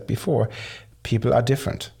 like I said before, people are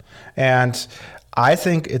different. And I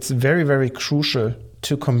think it's very, very crucial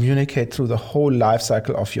to communicate through the whole life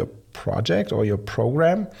cycle of your project or your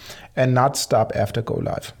program and not stop after go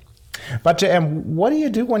live. But JM, what do you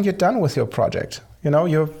do when you're done with your project? You know,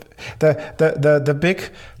 the big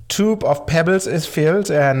tube of pebbles is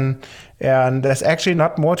filled and there's actually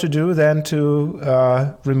not more to do than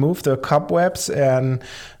to remove the cobwebs and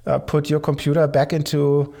put your computer back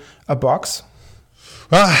into a box.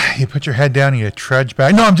 Well, you put your head down and you trudge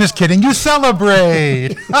back. No, I'm just kidding. You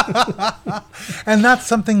celebrate. And that's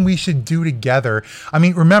something we should do together. I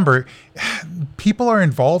mean, remember, people are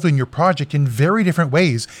involved in your project in very different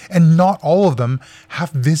ways, and not all of them have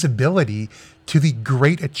visibility to the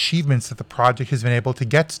great achievements that the project has been able to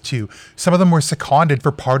get to. Some of them were seconded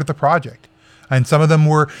for part of the project, and some of them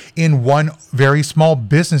were in one very small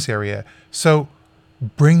business area. So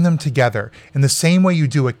bring them together in the same way you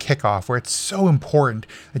do a kickoff, where it's so important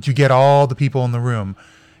that you get all the people in the room.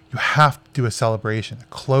 You have to do a celebration, a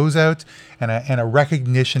closeout, and a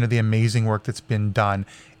recognition of the amazing work that's been done.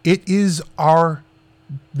 It is our,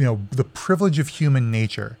 the privilege of human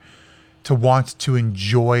nature to want to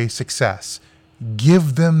enjoy success.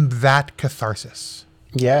 Give them that catharsis.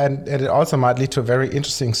 Yeah, and it also might lead to very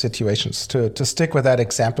interesting situations. To stick with that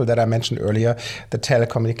example that I mentioned earlier, the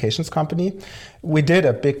telecommunications company, we did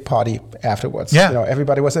a big party afterwards. Yeah.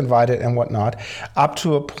 Everybody was invited and whatnot, up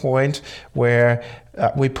to a point where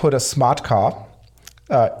we put a smart car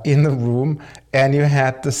in the room, and you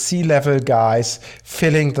had the C-level guys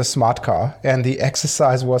filling the smart car, and the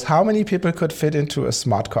exercise was how many people could fit into a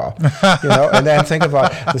smart car, and then think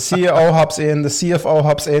about the CEO hops in, the CFO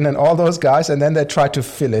hops in, and all those guys, and then they try to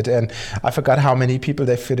fill it, and I forgot how many people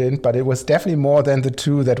they fit in, but it was definitely more than the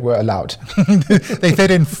 2 that were allowed. They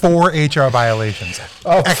fit in 4 HR violations.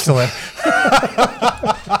 Oh, excellent.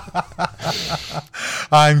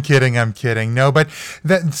 I'm kidding. No, but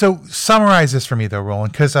so summarize this for me though,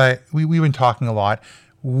 Roland, because we've been talking a lot.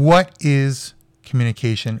 What is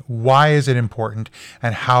communication? Why is it important?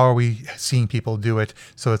 And how are we seeing people do it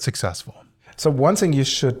so it's successful? So one thing you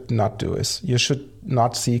should not do is you should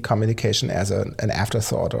not see communication as an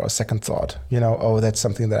afterthought or a second thought. Oh, that's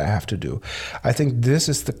something that I have to do. I think this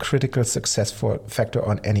is the critical success factor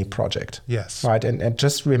on any project. Yes. Right. And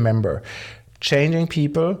just remember, changing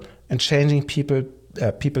people and changing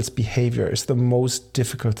people's behavior is the most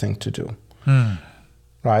difficult thing to do.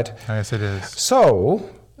 Right? Yes, it is.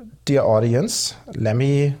 So, dear audience, let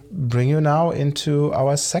me bring you now into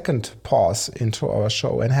our second pause into our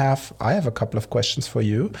show and I have a couple of questions for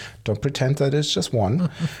you. Don't pretend that it's just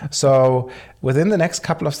one. So within the next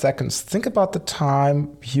couple of seconds, think about the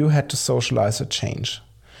time you had to socialize a change.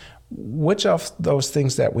 Which of those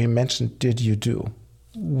things that we mentioned did you do?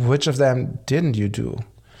 Which of them didn't you do?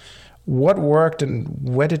 What worked and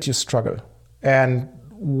where did you struggle? And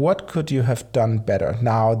what could you have done better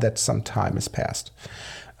now that some time has passed?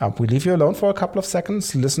 We leave you alone for a couple of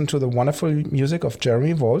seconds, listen to the wonderful music of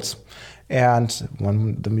Jeremy Volz, and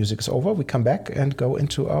when the music is over, we come back and go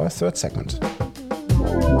into our third segment.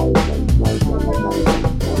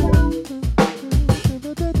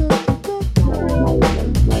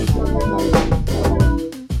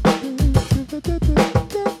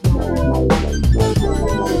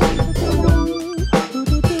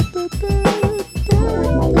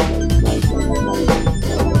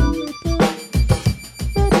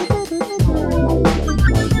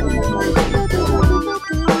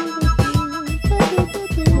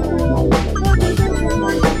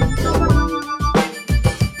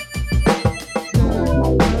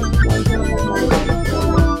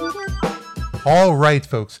 All right,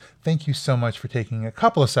 folks, thank you so much for taking a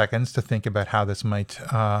couple of seconds to think about how this might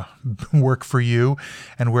work for you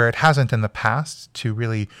and where it hasn't in the past to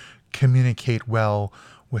really communicate well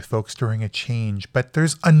with folks during a change. But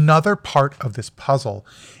there's another part of this puzzle,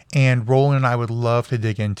 and Roland and I would love to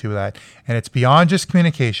dig into that. And it's beyond just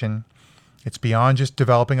communication. It's beyond just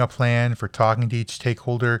developing a plan for talking to each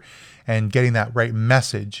stakeholder and getting that right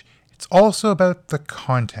message. It's also about the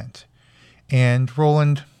content. And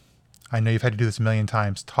Roland, I know you've had to do this a million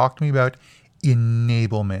times. Talk to me about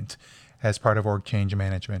enablement as part of org change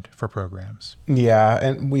management for programs. Yeah,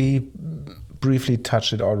 and we briefly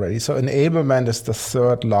touched it already. So enablement is the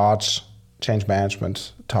third large change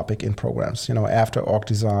management topic in programs. After org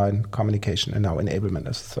design, communication, and now enablement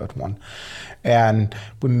is the third one. And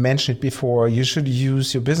we mentioned it before, you should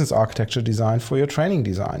use your business architecture design for your training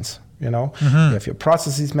designs. You have your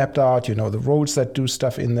processes mapped out, the roles that do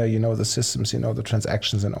stuff in there, the systems, the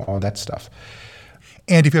transactions and all that stuff.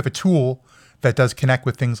 And if you have a tool that does connect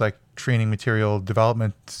with things like training material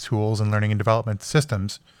development tools and learning and development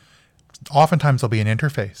systems, oftentimes there'll be an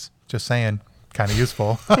interface. Just saying, kind of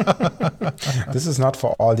useful. This is not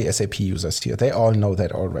for all the SAP users here. They all know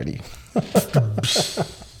that already.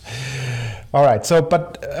 All right. So,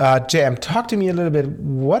 but JM, talk to me a little bit.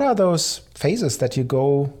 What are those phases that you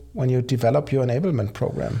go when you develop your enablement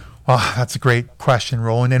program? Well, that's a great question,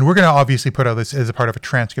 Roland. And we're going to obviously put all this as a part of a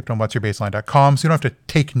transcript on whatsyourbaseline.com, so you don't have to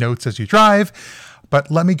take notes as you drive,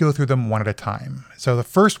 but let me go through them one at a time. So the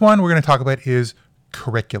first one we're going to talk about is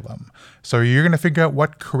curriculum. So you're going to figure out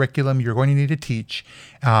what curriculum you're going to need to teach.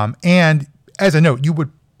 And as a note, you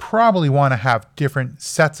would probably want to have different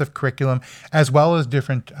sets of curriculum as well as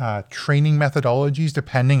different training methodologies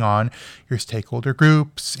depending on your stakeholder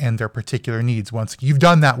groups and their particular needs. Once you've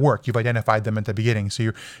done that work, you've identified them at the beginning. So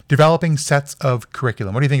you're developing sets of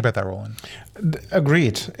curriculum. What do you think about that, Roland?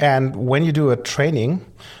 Agreed. And when you do a training,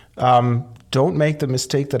 don't make the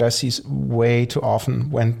mistake that I see way too often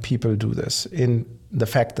when people do this, in the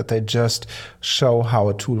fact that they just show how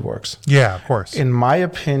a tool works. Yeah, of course. In my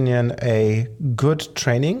opinion, a good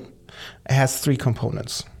training has three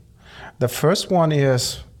components. The first one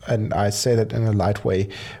is, and I say that in a light way,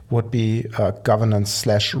 would be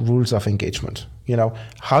governance/rules of engagement.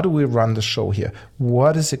 How do we run the show here?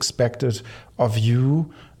 What is expected of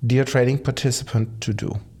you, dear training participant, to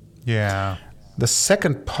do? Yeah. The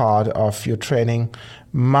second part of your training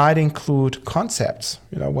might include concepts.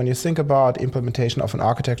 When you think about implementation of an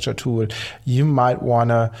architecture tool, you might want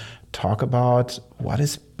to talk about what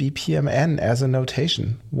is BPMN as a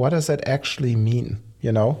notation. What does that actually mean?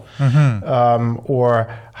 Or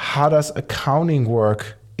how does accounting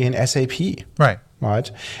work in SAP? Right.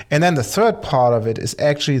 And then the third part of it is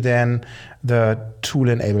actually then the tool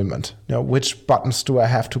enablement. Which buttons do I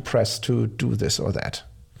have to press to do this or that?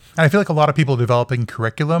 And I feel like a lot of people developing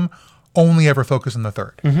curriculum only ever focus on the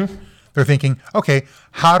third. They're thinking, okay,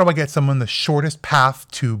 how do I get someone the shortest path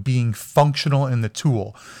to being functional in the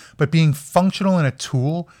tool? But being functional in a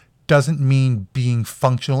tool doesn't mean being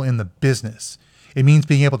functional in the business. It means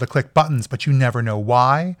being able to click buttons, but you never know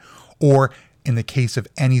why. Or in the case of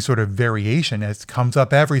any sort of variation, as it comes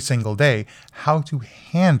up every single day, how to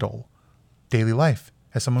handle daily life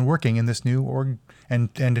as someone working in this new org and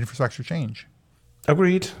infrastructure change.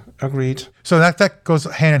 Agreed. So that goes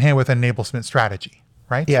hand in hand with enablement strategy,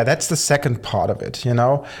 right? Yeah, that's the second part of it,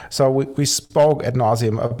 So we spoke ad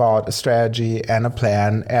nauseum about a strategy and a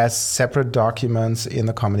plan as separate documents in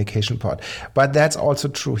the communication part. But that's also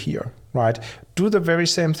true here, right? Do the very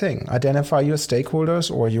same thing. Identify your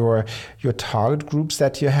stakeholders or your target groups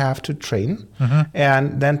that you have to train.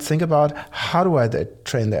 And then think about, how do I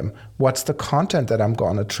train them? What's the content that I'm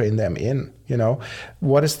going to train them in?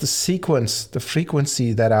 What is the sequence, the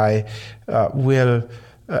frequency that I will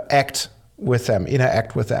interact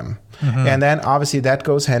with them. And then obviously that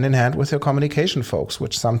goes hand in hand with your communication folks,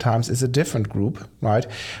 which sometimes is a different group, right?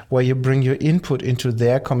 Where you bring your input into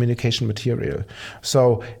their communication material.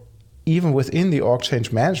 So even within the org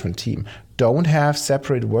change management team, don't have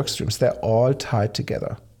separate work streams. They're all tied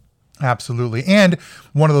together. Absolutely. And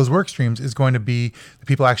one of those work streams is going to be the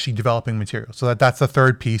people actually developing material. So that's the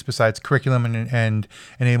third piece besides curriculum and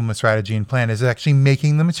enablement strategy and plan, is actually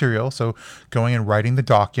making the material. So going and writing the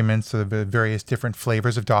documents, so the various different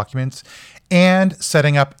flavors of documents, and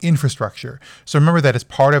setting up infrastructure. So remember that as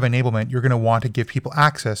part of enablement, you're going to want to give people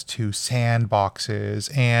access to sandboxes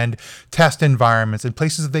and test environments and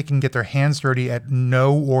places that they can get their hands dirty at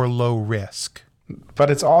no or low risk.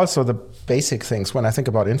 But it's also the basic things when I think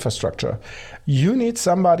about infrastructure. You need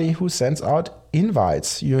somebody who sends out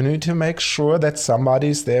invites. You need to make sure that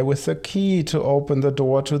somebody's there with the key to open the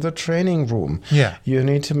door to the training room. Yeah. You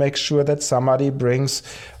need to make sure that somebody brings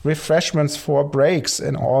refreshments for breaks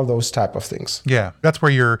and all those type of things. Yeah, that's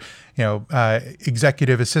where your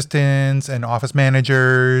executive assistants and office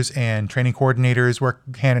managers and training coordinators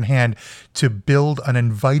work hand in hand to build an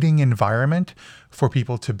inviting environment for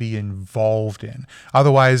people to be involved in.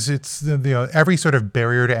 Otherwise, it's every sort of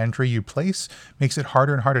barrier to entry you place makes it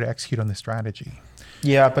harder and harder to execute on this strategy.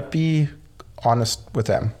 Yeah, but be honest with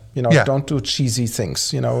them. Don't do cheesy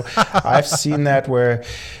things. I've seen that where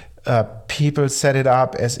people set it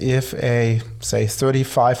up as if a, say,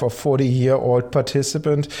 35 or 40-year-old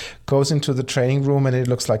participant goes into the training room and it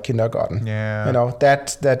looks like kindergarten. Yeah.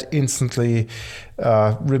 That instantly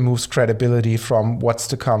removes credibility from what's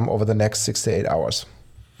to come over the next 6 to 8 hours.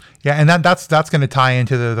 Yeah, and that's going to tie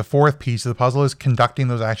into the fourth piece of the puzzle, is conducting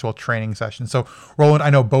those actual training sessions. So, Roland,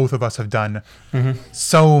 I know both of us have done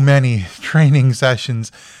so many training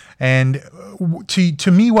sessions. And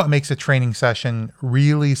to me, what makes a training session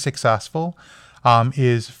really successful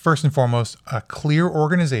is, first and foremost, a clear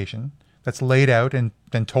organization that's laid out and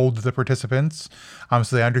told to the participants,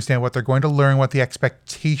 so they understand what they're going to learn, what the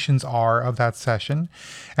expectations are of that session,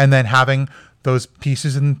 and then having those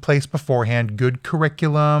pieces in place beforehand, good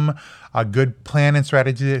curriculum, a good plan and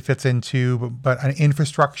strategy that fits into, but an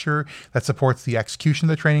infrastructure that supports the execution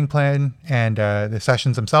of the training plan and the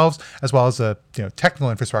sessions themselves, as well as a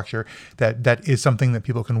technical infrastructure that is something that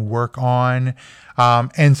people can work on.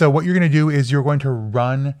 And so what you're going to do is you're going to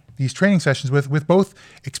run these training sessions with both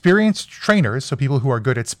experienced trainers, so people who are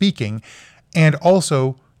good at speaking, and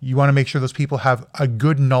also you want to make sure those people have a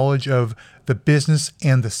good knowledge of the business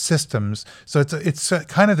and the systems. So it's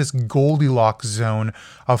kind of this Goldilocks zone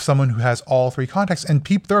of someone who has all three contexts. And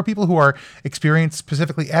there are people who are experienced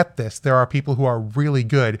specifically at this. There are people who are really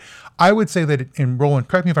good. I would say that, and Roland,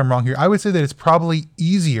 correct me if I'm wrong here, I would say that it's probably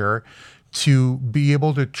easier to be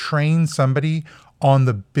able to train somebody on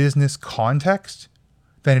the business context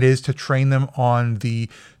than it is to train them on the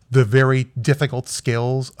very difficult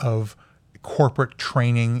skills of corporate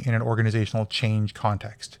training in an organizational change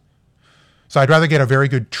context. So I'd rather get a very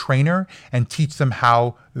good trainer and teach them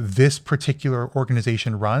how this particular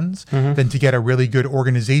organization runs than to get a really good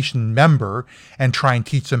organization member and try and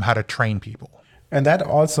teach them how to train people. And that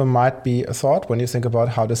also might be a thought when you think about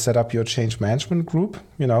how to set up your change management group.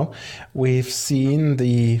 We've seen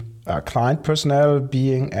the client personnel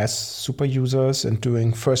being as super users and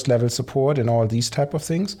doing first level support and all these type of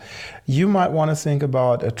things. You might want to think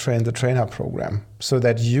about a train the trainer program, so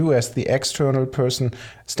that you as the external person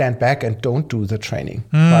stand back and don't do the training,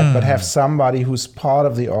 right? But have somebody who's part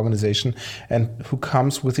of the organization and who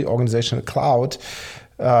comes with the organizational cloud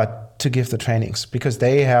to give the trainings, because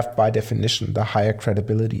they have, by definition, the higher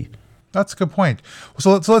credibility. That's a good point.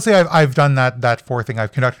 So let's say I've done that fourth thing.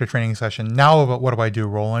 I've conducted a training session. Now what do I do,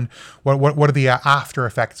 Roland? What are the after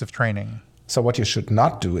effects of training? So what you should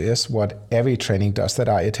not do is what every training does that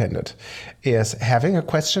I attended, is having a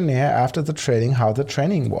questionnaire after the training, how the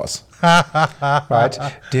training was. Right?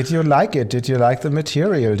 Did you like it? Did you like the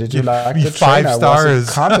material? Did you like the 5 trainer? stars. Was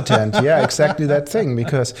it competent? Yeah, exactly that thing.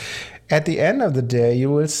 Because at the end of the day,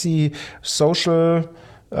 you will see social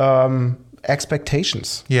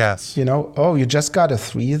expectations. Yes. You know, oh, you just got a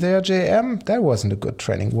 3 there, JM? That wasn't a good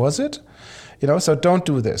training, was it? You know, so don't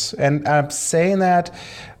do this. And I'm saying that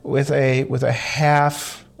with a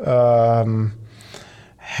half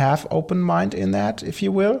open mind in that, if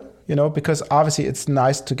you will. You know, because obviously it's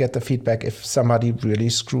nice to get the feedback. If somebody really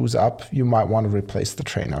screws up, you might want to replace the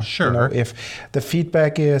trainer. Sure. You know, if the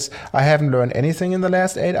feedback is, I haven't learned anything in the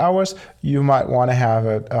last 8 hours, you might want to have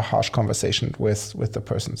a harsh conversation with the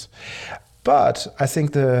persons. But I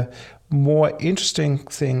think the more interesting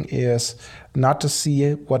thing is not to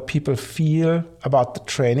see what people feel about the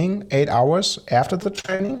training 8 hours after the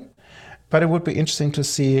training, but it would be interesting to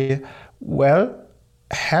see, well,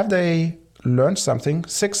 have they learned something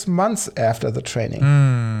 6 months after the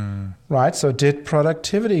training, right? So did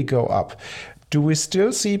productivity go up? Do we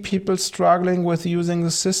still see people struggling with using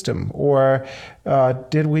the system? Or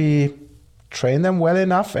did we train them well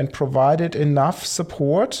enough and provided enough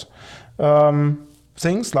support?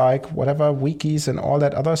 Things like whatever wikis and all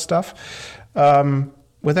that other stuff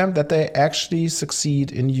with them that they actually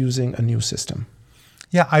succeed in using a new system.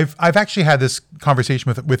 Yeah, I've actually had this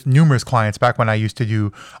conversation with numerous clients back when I used to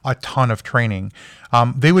do a ton of training.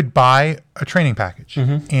 They would buy a training package,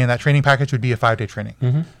 and that training package would be a 5-day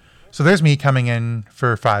training. So there's me coming in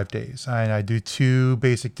for 5 days, and I do 2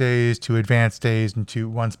 basic days, 2 advanced days, and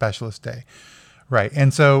 1 specialist day, right?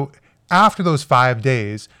 And so after those 5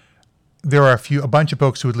 days, there are a bunch of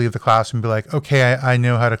folks who would leave the class and be like, okay, I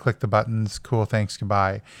know how to click the buttons. Cool, thanks,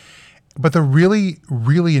 goodbye. But the really,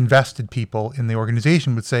 really invested people in the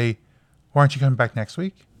organization would say, why aren't you coming back next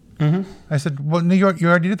week? I said, well, no, you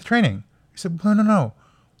already did the training. He said, no.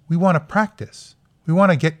 We want to practice. We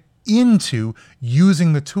want to get into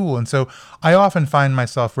using the tool. And so I often find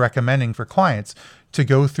myself recommending for clients to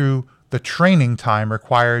go through the training time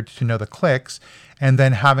required to know the clicks and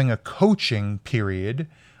then having a coaching period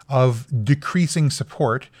of decreasing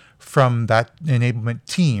support from that enablement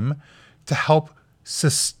team to help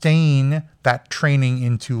sustain that training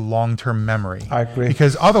into long-term memory. I agree.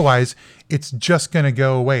 Because otherwise it's just going to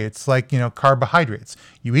go away. It's like, carbohydrates.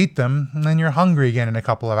 You eat them and then you're hungry again in a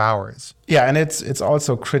couple of hours. Yeah, and it's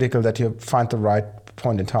also critical that you find the right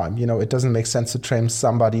point in time. It doesn't make sense to train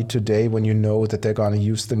somebody today when you know that they're going to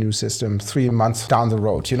use the new system 3 months down the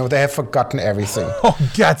road. They have forgotten everything. Oh,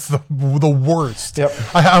 that's the worst. Yep.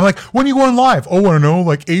 I'm like, when are you going live? Oh, I don't know,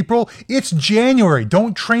 like April? It's January.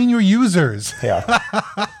 Don't train your users. Yeah.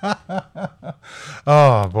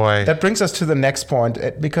 Oh, boy. That brings us to the next point,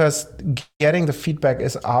 because getting the feedback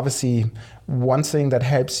is obviously one thing that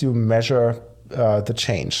helps you measure the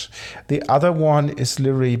change. The other one is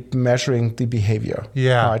literally measuring the behavior.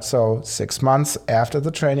 Yeah. Right. So 6 months after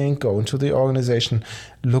the training, go into the organization,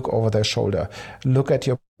 look over their shoulder, look at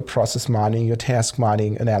your process mining, your task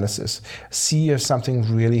mining analysis, see if something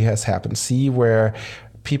really has happened, see where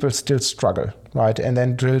people still struggle, right? And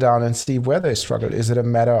then drill down and see where they struggle. Is it a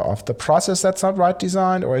matter of the process that's not right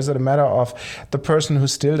designed, or is it a matter of the person who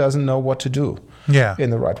still doesn't know what to do in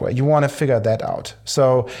the right way? You want to figure that out.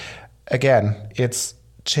 So again, it's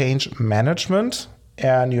change management,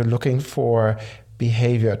 and you're looking for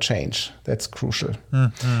behavior change. That's crucial.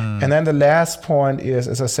 And then the last point is,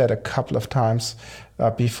 as I said a couple of times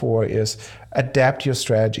before, is adapt your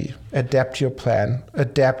strategy, adapt your plan,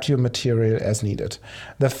 adapt your material as needed.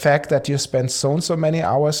 The fact that you spend so and so many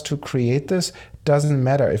hours to create this doesn't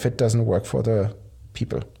matter if it doesn't work for the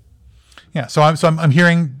people. Yeah. So I'm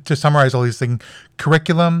hearing, to summarize all these things: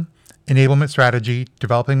 curriculum, enablement strategy,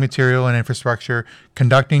 developing material and infrastructure,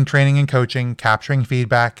 conducting training and coaching, capturing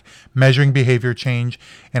feedback, measuring behavior change,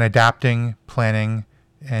 and adapting, planning,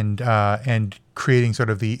 and creating sort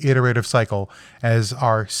of the iterative cycle as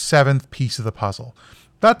our 7th piece of the puzzle.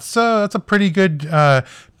 That's a pretty good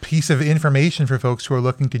piece of information for folks who are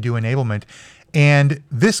looking to do enablement. And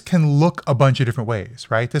this can look a bunch of different ways,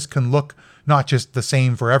 right? This can look not just the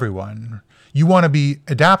same for everyone. You want to be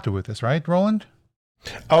adaptive with this, right, Roland?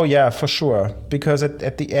 Oh, yeah, for sure. Because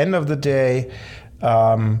at the end of the day,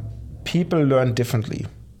 people learn differently.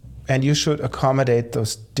 And you should accommodate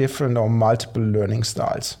those different or multiple learning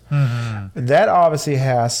styles. That obviously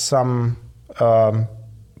has some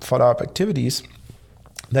follow-up activities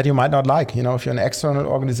that you might not like. If you're an external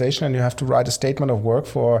organization and you have to write a statement of work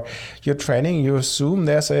for your training, you assume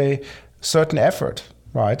there's a certain effort,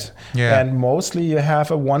 right? Yeah. And mostly you have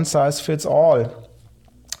a one-size-fits-all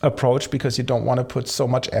approach because you don't want to put so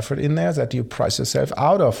much effort in there that you price yourself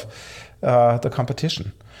out of the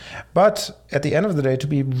competition. But at the end of the day, to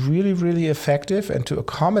be really, really effective and to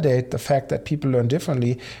accommodate the fact that people learn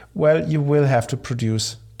differently, well, you will have to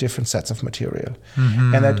produce different sets of material.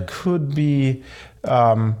 And that could be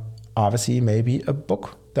obviously maybe a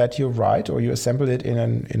book that you write, or you assemble it in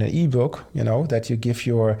an ebook, that you give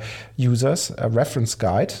your users a reference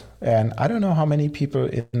guide. And I don't know how many people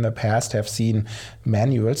in the past have seen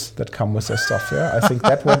manuals that come with their software. I think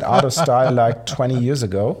that went out of style like 20 years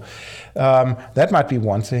ago. That might be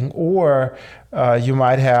one thing. Or you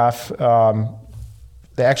might have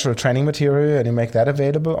the actual training material and you make that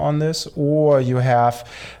available on this, or you have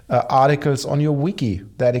articles on your wiki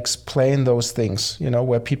that explain those things,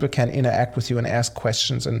 where people can interact with you and ask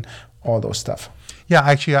questions and all those stuff. Yeah,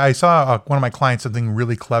 actually, I saw one of my clients something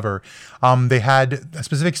really clever. They had a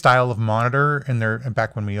specific style of monitor in their,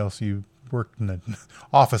 back when we also worked in the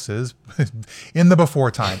offices in the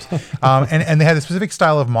before times. And they had a specific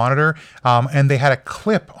style of monitor, and they had a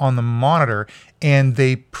clip on the monitor, and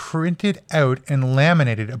they printed out and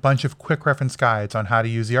laminated a bunch of quick reference guides on how to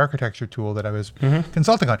use the architecture tool that I was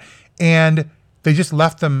consulting on. And they just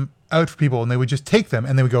left them out for people, and they would just take them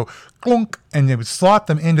and they would go clunk, and they would slot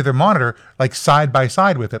them into their monitor like side by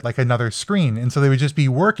side with it, like another screen. And so they would just be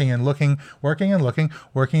working and looking, working and looking,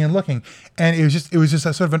 working and looking. And it was just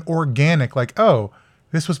a sort of an organic, like, oh,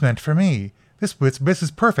 this was meant for me. This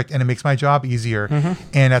is perfect, and it makes my job easier.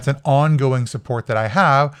 And that's an ongoing support that I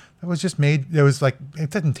have that was just made. It was like,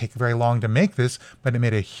 it didn't take very long to make this, but it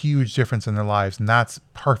made a huge difference in their lives. And that's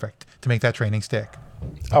perfect to make that training stick.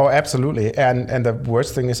 Oh, absolutely. And the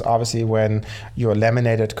worst thing is obviously when your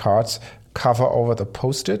laminated cards cover over the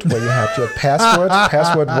Post-it where you have your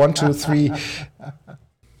password 1, 2, 3.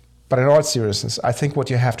 But in all seriousness, I think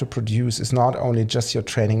what you have to produce is not only just your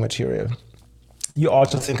training material. You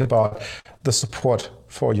also think about the support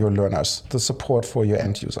for your learners, the support for your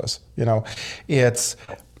end users. It's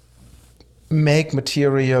make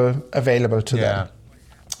material available to them.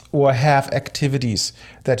 Or have activities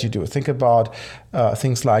that you do. Think about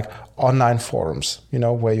things like online forums,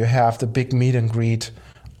 where you have the big meet and greet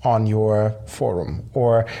on your forum.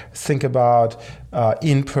 Or think about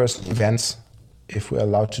in-person events, if we're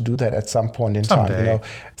allowed to do that at some point in time.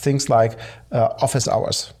 Things like office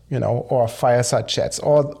hours, or fireside chats.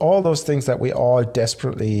 All those things that we all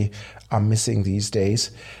desperately are missing these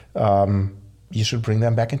days. You should bring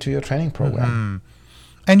them back into your training program.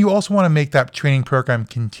 And you also want to make that training program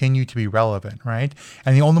continue to be relevant, right?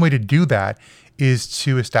 And the only way to do that is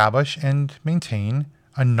to establish and maintain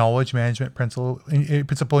a knowledge management principle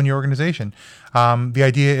in your organization. The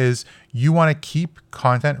idea is you want to keep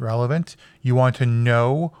content relevant. You want to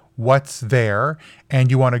know what's there,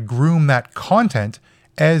 and you want to groom that content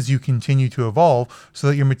as you continue to evolve so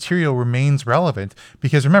that your material remains relevant.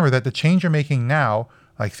 Because remember that the change you're making now,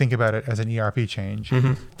 like think about it as an ERP change,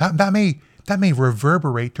 that may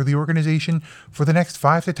reverberate through the organization for the next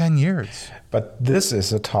 5 to 10 years. But this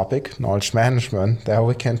is a topic, knowledge management, that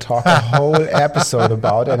we can talk a whole episode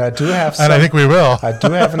about. And I do have and I think we will. I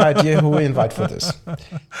do have an idea who we invite for this.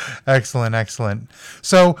 Excellent.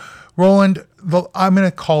 So, Roland, I'm going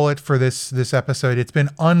to call it for this episode. It's been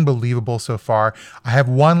unbelievable so far. I have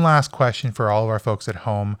one last question for all of our folks at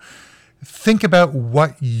home. Think about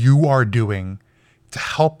what you are doing to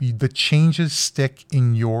help the changes stick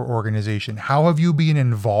in your organization. How have you been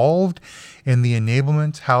involved in the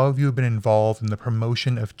enablement? How have you been involved in the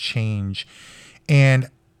promotion of change? And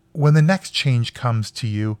when the next change comes to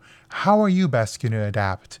you, how are you best going to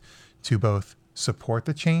adapt to both support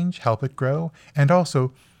the change, help it grow, and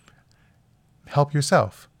also help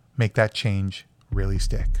yourself make that change really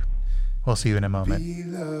stick? We'll see you in a moment. Be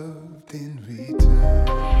loved in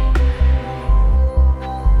return.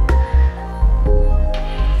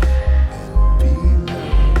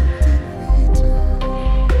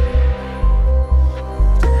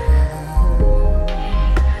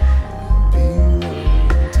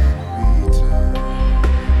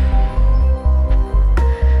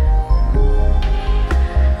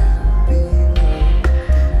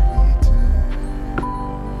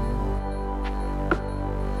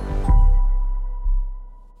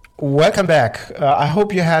 Welcome back. I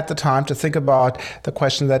hope you had the time to think about the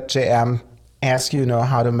question that JM asked you,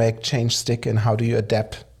 how to make change stick and how do you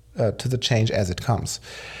adapt to the change as it comes.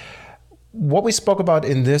 What we spoke about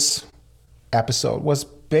in this episode was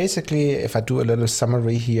basically, if I do a little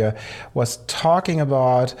summary here, was talking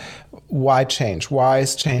about why change, why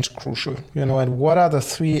is change crucial, and what are the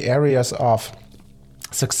 3 areas of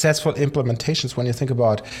successful implementations, when you think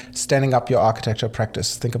about standing up your architecture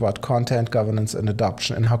practice, think about content governance and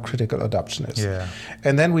adoption and how critical adoption is. Yeah.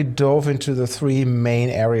 And then we dove into the 3 main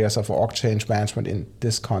areas of org change management in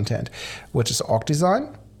this content, which is org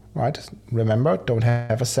design, right? Remember, don't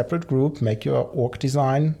have a separate group, make your org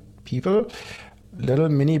design people little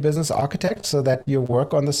mini business architects so that you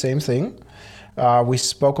work on the same thing. We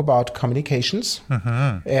spoke about communications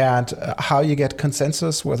and how you get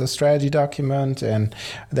consensus with a strategy document, and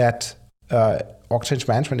that org change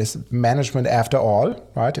management is management after all,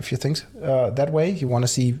 right? If you think that way, you want to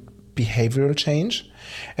see behavioral change.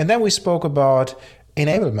 And then we spoke about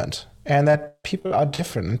enablement, and that people are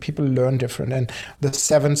different and people learn different, and the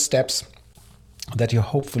 7 steps that you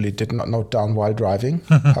hopefully did not note down while driving,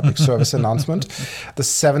 public service announcement, the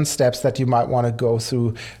 7 steps that you might want to go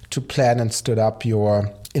through to plan and stood up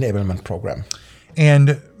your enablement program.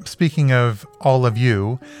 And speaking of all of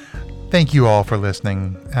you, thank you all for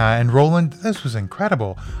listening. And Roland, this was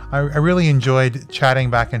incredible. I really enjoyed chatting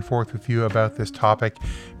back and forth with you about this topic,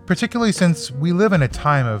 particularly since we live in a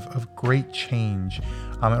time of great change.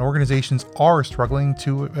 And organizations are struggling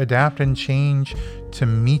to adapt and change to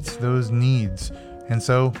meet those needs. And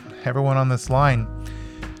so everyone on this line,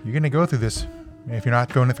 you're going to go through this. If you're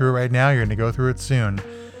not going through it right now, you're going to go through it soon.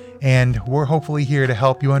 And we're hopefully here to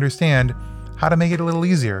help you understand how to make it a little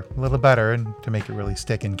easier, a little better, and to make it really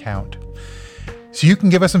stick and count. So you can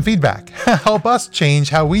give us some feedback, help us change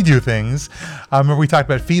how we do things. Remember, we talked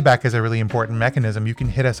about feedback as a really important mechanism. You can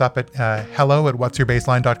hit us up at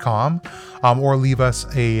hello@whatsyourbaseline.com or leave us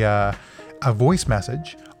a voice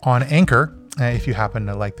message on Anchor. If you happen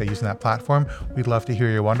to like using that platform, we'd love to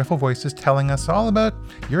hear your wonderful voices telling us all about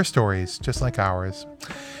your stories, just like ours.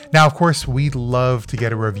 Now, of course, we'd love to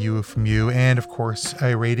get a review from you and, of course,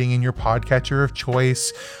 a rating in your podcatcher of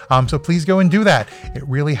choice. So please go and do that. It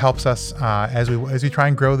really helps us as we try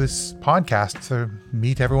and grow this podcast to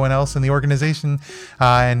meet everyone else in the organization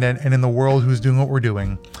and in the world who's doing what we're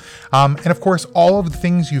doing. And, of course, all of the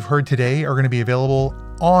things you've heard today are going to be available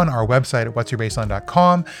on our website at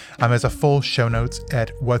whatsyourbaseline.com as a full show notes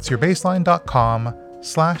at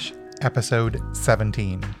whatsyourbaseline.com/episode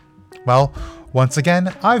 17. Well, once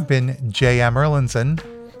again, I've been J.M. Erlinson.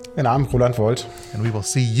 And I'm Roland Volt. And we will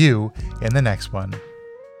see you in the next one.